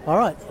 All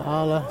right,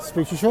 I'll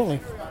speak to you shortly.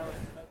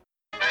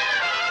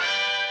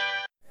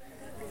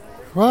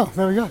 Well,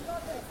 there we go.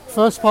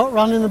 First part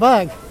run in the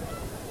bag.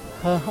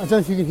 I don't know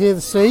if you can hear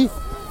the sea.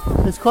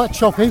 It's quite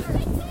choppy.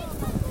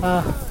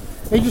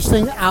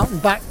 Interesting out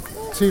and back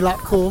 2-lap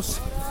course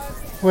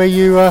where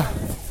you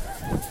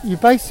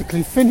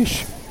basically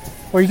finish,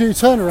 or you do a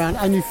turnaround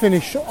and you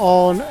finish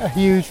on a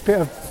huge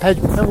bit of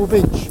Pebble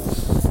Beach,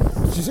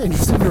 which is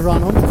interesting to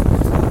run on.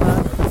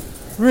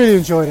 Really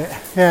enjoyed it.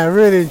 Yeah,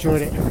 really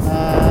enjoyed it.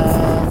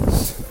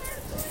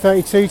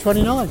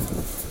 32:29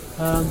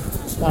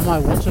 by my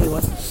watch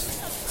anyway.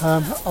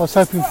 I was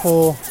hoping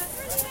for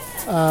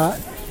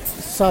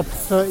sub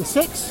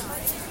 36,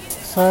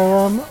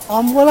 so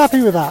I'm well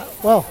happy with that.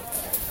 Well,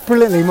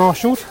 brilliantly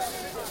marshalled,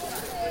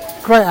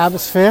 great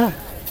atmosphere,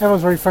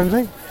 everyone's very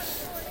friendly,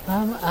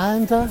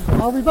 and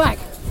I'll be back.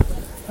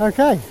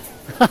 Okay,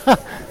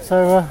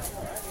 so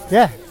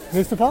yeah,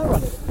 here's the park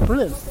run.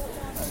 Brilliant.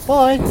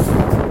 Bye.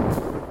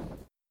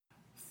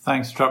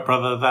 Thanks, Strut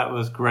Brother. That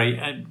was great.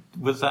 And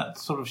was that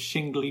sort of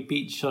shingly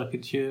beach like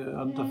at your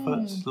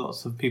underfoot?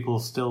 Lots of people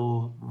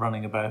still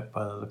running about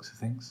by the looks of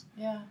things.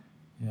 Yeah.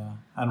 Yeah.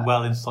 And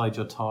well inside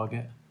your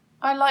target.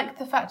 I like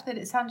the fact that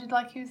it sounded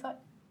like he was like,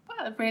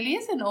 well, it really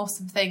is an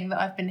awesome thing that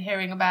I've been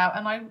hearing about,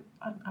 and I'm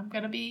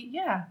going to be,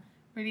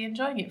 really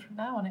enjoying it from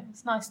now on. It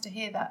was nice to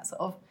hear that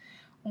sort of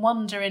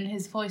wonder in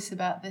his voice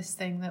about this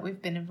thing that we've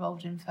been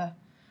involved in for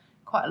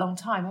quite a long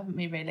time, haven't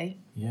we, really?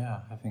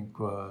 Yeah, I think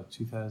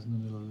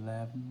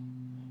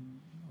 2011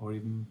 or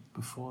even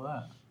before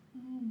that.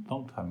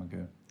 Long time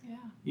ago. Yeah.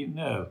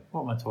 No,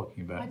 what am I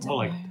talking about? I don't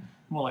know.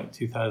 More like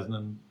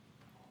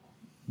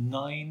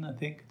 2009, I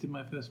think, I did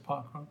my first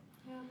park run.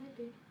 Yeah,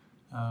 maybe.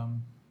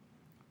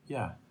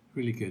 Yeah,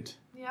 really good.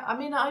 Yeah, I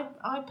mean, I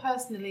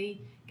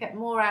personally get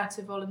more out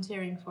of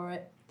volunteering for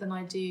it than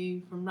I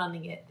do from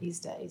running it these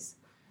days.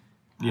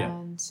 Yeah.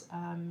 And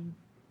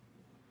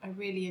I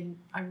really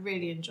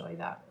enjoy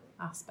that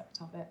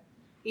aspect of it.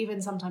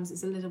 Even sometimes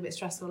it's a little bit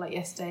stressful, like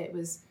yesterday it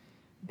was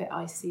a bit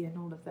icy and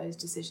all of those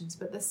decisions,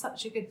 but there's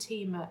such a good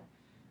team at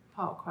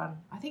Parkrun.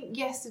 I think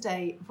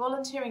yesterday,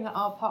 volunteering at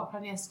our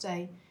Parkrun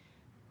yesterday,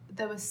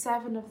 there were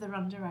 7 of the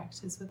run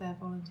directors were there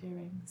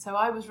volunteering. So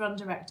I was run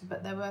director,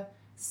 but there were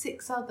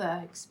 6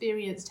 other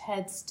experienced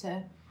heads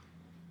to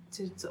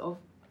sort of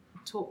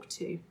talk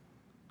to.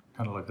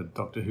 Kind of like a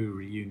Doctor Who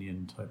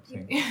reunion type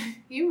thing.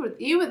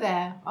 You were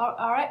there.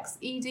 Our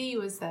ex-ED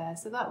was there,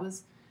 so that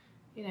was,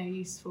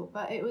 useful.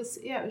 But it was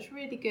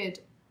really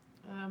good.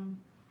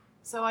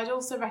 So I'd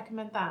also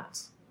recommend that,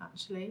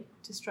 actually,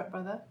 to Strut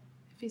Brother.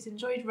 If he's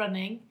enjoyed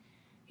running,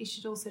 he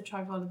should also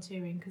try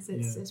volunteering, because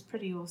it's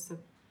pretty awesome.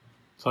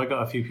 So I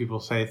got a few people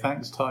say,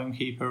 thanks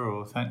timekeeper,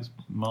 or thanks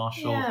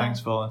marshal,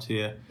 thanks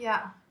volunteer.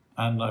 Yeah.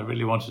 And I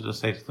really wanted to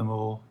say to them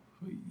all,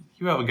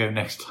 you have a go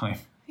next time.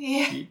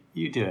 Yeah.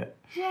 You do it.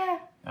 Yeah.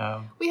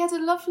 We had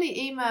a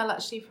lovely email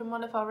actually from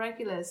one of our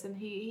regulars, and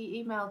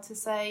he emailed to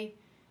say,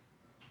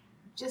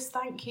 just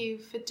thank you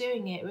for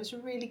doing it. It was a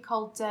really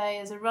cold day.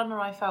 As a runner,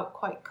 I felt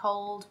quite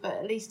cold, but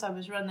at least I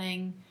was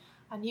running.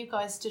 And you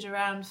guys stood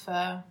around for,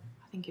 I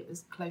think it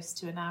was close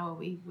to an hour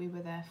we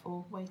were there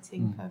for,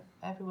 waiting for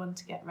everyone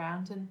to get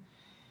round. And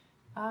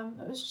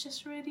it was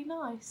just really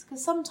nice,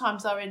 because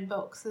sometimes our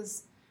inbox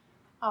is,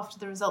 after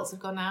the results have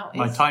gone out.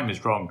 My time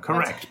is wrong.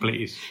 Correct,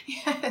 please.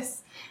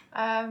 Yes.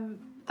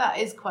 That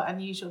is quite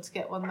unusual to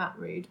get one that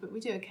rude, but we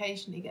do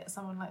occasionally get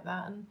someone like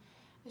that. And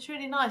it's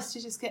really nice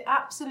to just get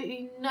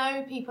absolutely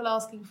no people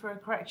asking for a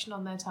correction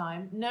on their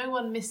time, no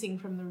one missing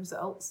from the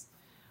results,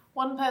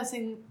 one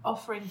person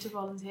offering to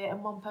volunteer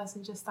and one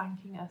person just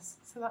thanking us.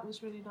 So that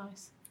was really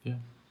nice. Yeah.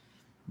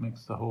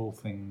 Makes the whole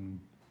thing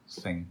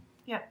sing.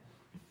 Yeah.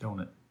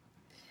 Don't it?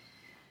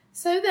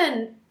 So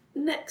then,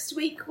 next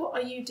week, what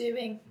are you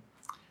doing?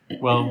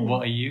 Well,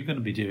 what are you going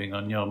to be doing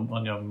on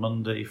your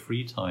Monday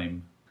free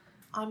time?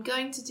 I'm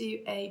going to do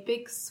a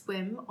big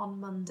swim on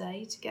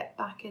Monday to get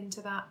back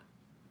into that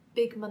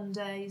big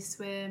Monday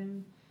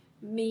swim,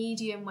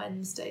 medium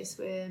Wednesday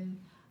swim,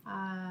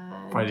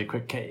 and Friday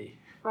Quick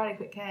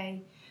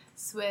K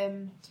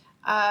swim.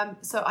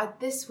 So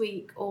this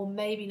week, or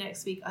maybe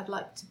next week, I'd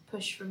like to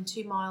push from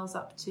 2 miles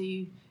up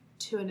to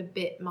 2 and a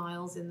bit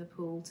miles in the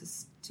pool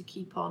to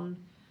keep on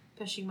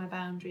pushing my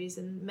boundaries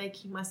and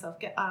making myself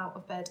get out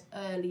of bed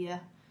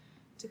earlier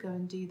to go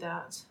and do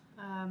that.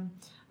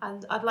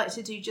 And I'd like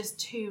to do just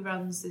 2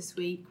 runs this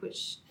week,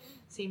 which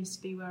seems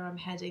to be where I'm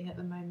heading at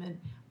the moment,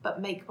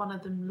 but make one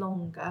of them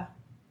longer.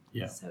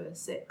 Yeah. So a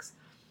 6.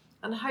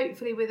 And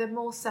hopefully with a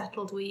more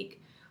settled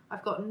week,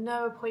 I've got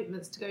no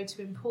appointments to go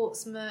to in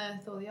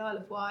Portsmouth or the Isle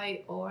of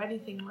Wight or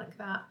anything like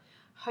that.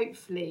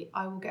 Hopefully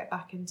I will get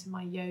back into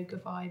my yoga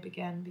vibe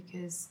again,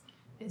 because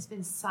it's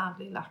been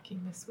sadly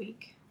lacking this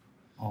week.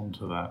 On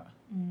to that.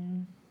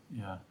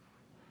 Yeah.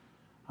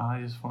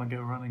 I just want to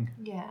go running.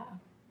 Yeah.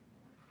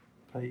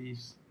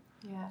 Please.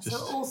 Yeah. Just-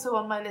 So also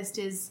on my list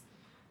is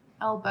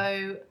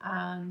elbow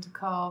and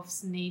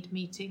calves need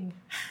meeting.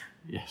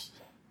 Yes.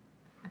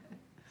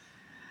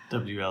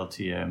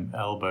 WLTM,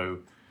 elbow.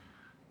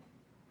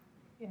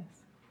 Yes.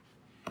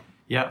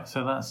 Yeah,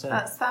 so that's it.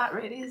 That's that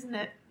really, isn't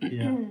it?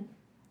 Yeah.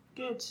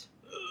 Good.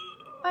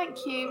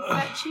 Thank you,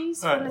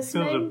 Fletchies, for Right, it feels a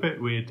listening.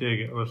 bit weird doing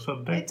it on a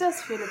Sunday. It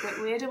does feel a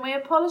bit weird, and we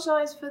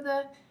apologise for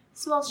the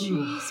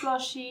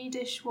slushy,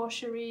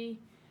 dishwashery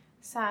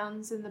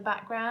sounds in the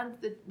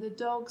background. The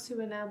dogs who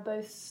are now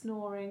both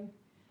snoring.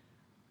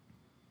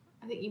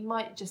 I think you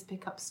might just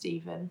pick up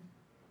Stephen.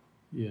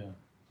 Yeah.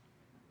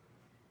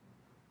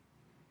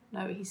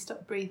 No, he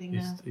stopped breathing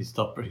now. He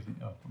stopped breathing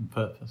on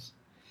purpose.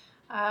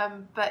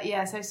 But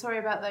yeah, so sorry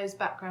about those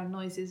background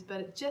noises, but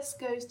it just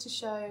goes to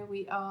show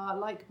we are,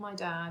 like my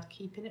dad,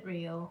 keeping it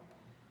real.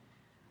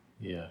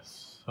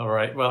 Yes. All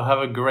right. Well, have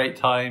a great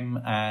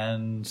time,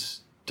 and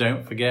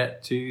don't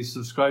forget to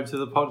subscribe to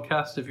the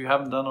podcast if you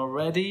haven't done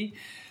already.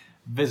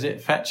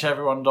 Visit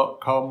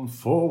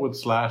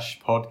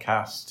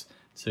fetcheveryone.com/podcast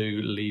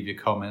to leave your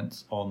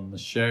comments on the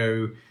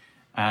show.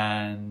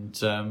 And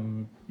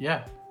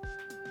yeah,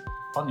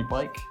 on your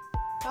bike.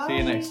 Bye. See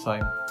you next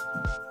time.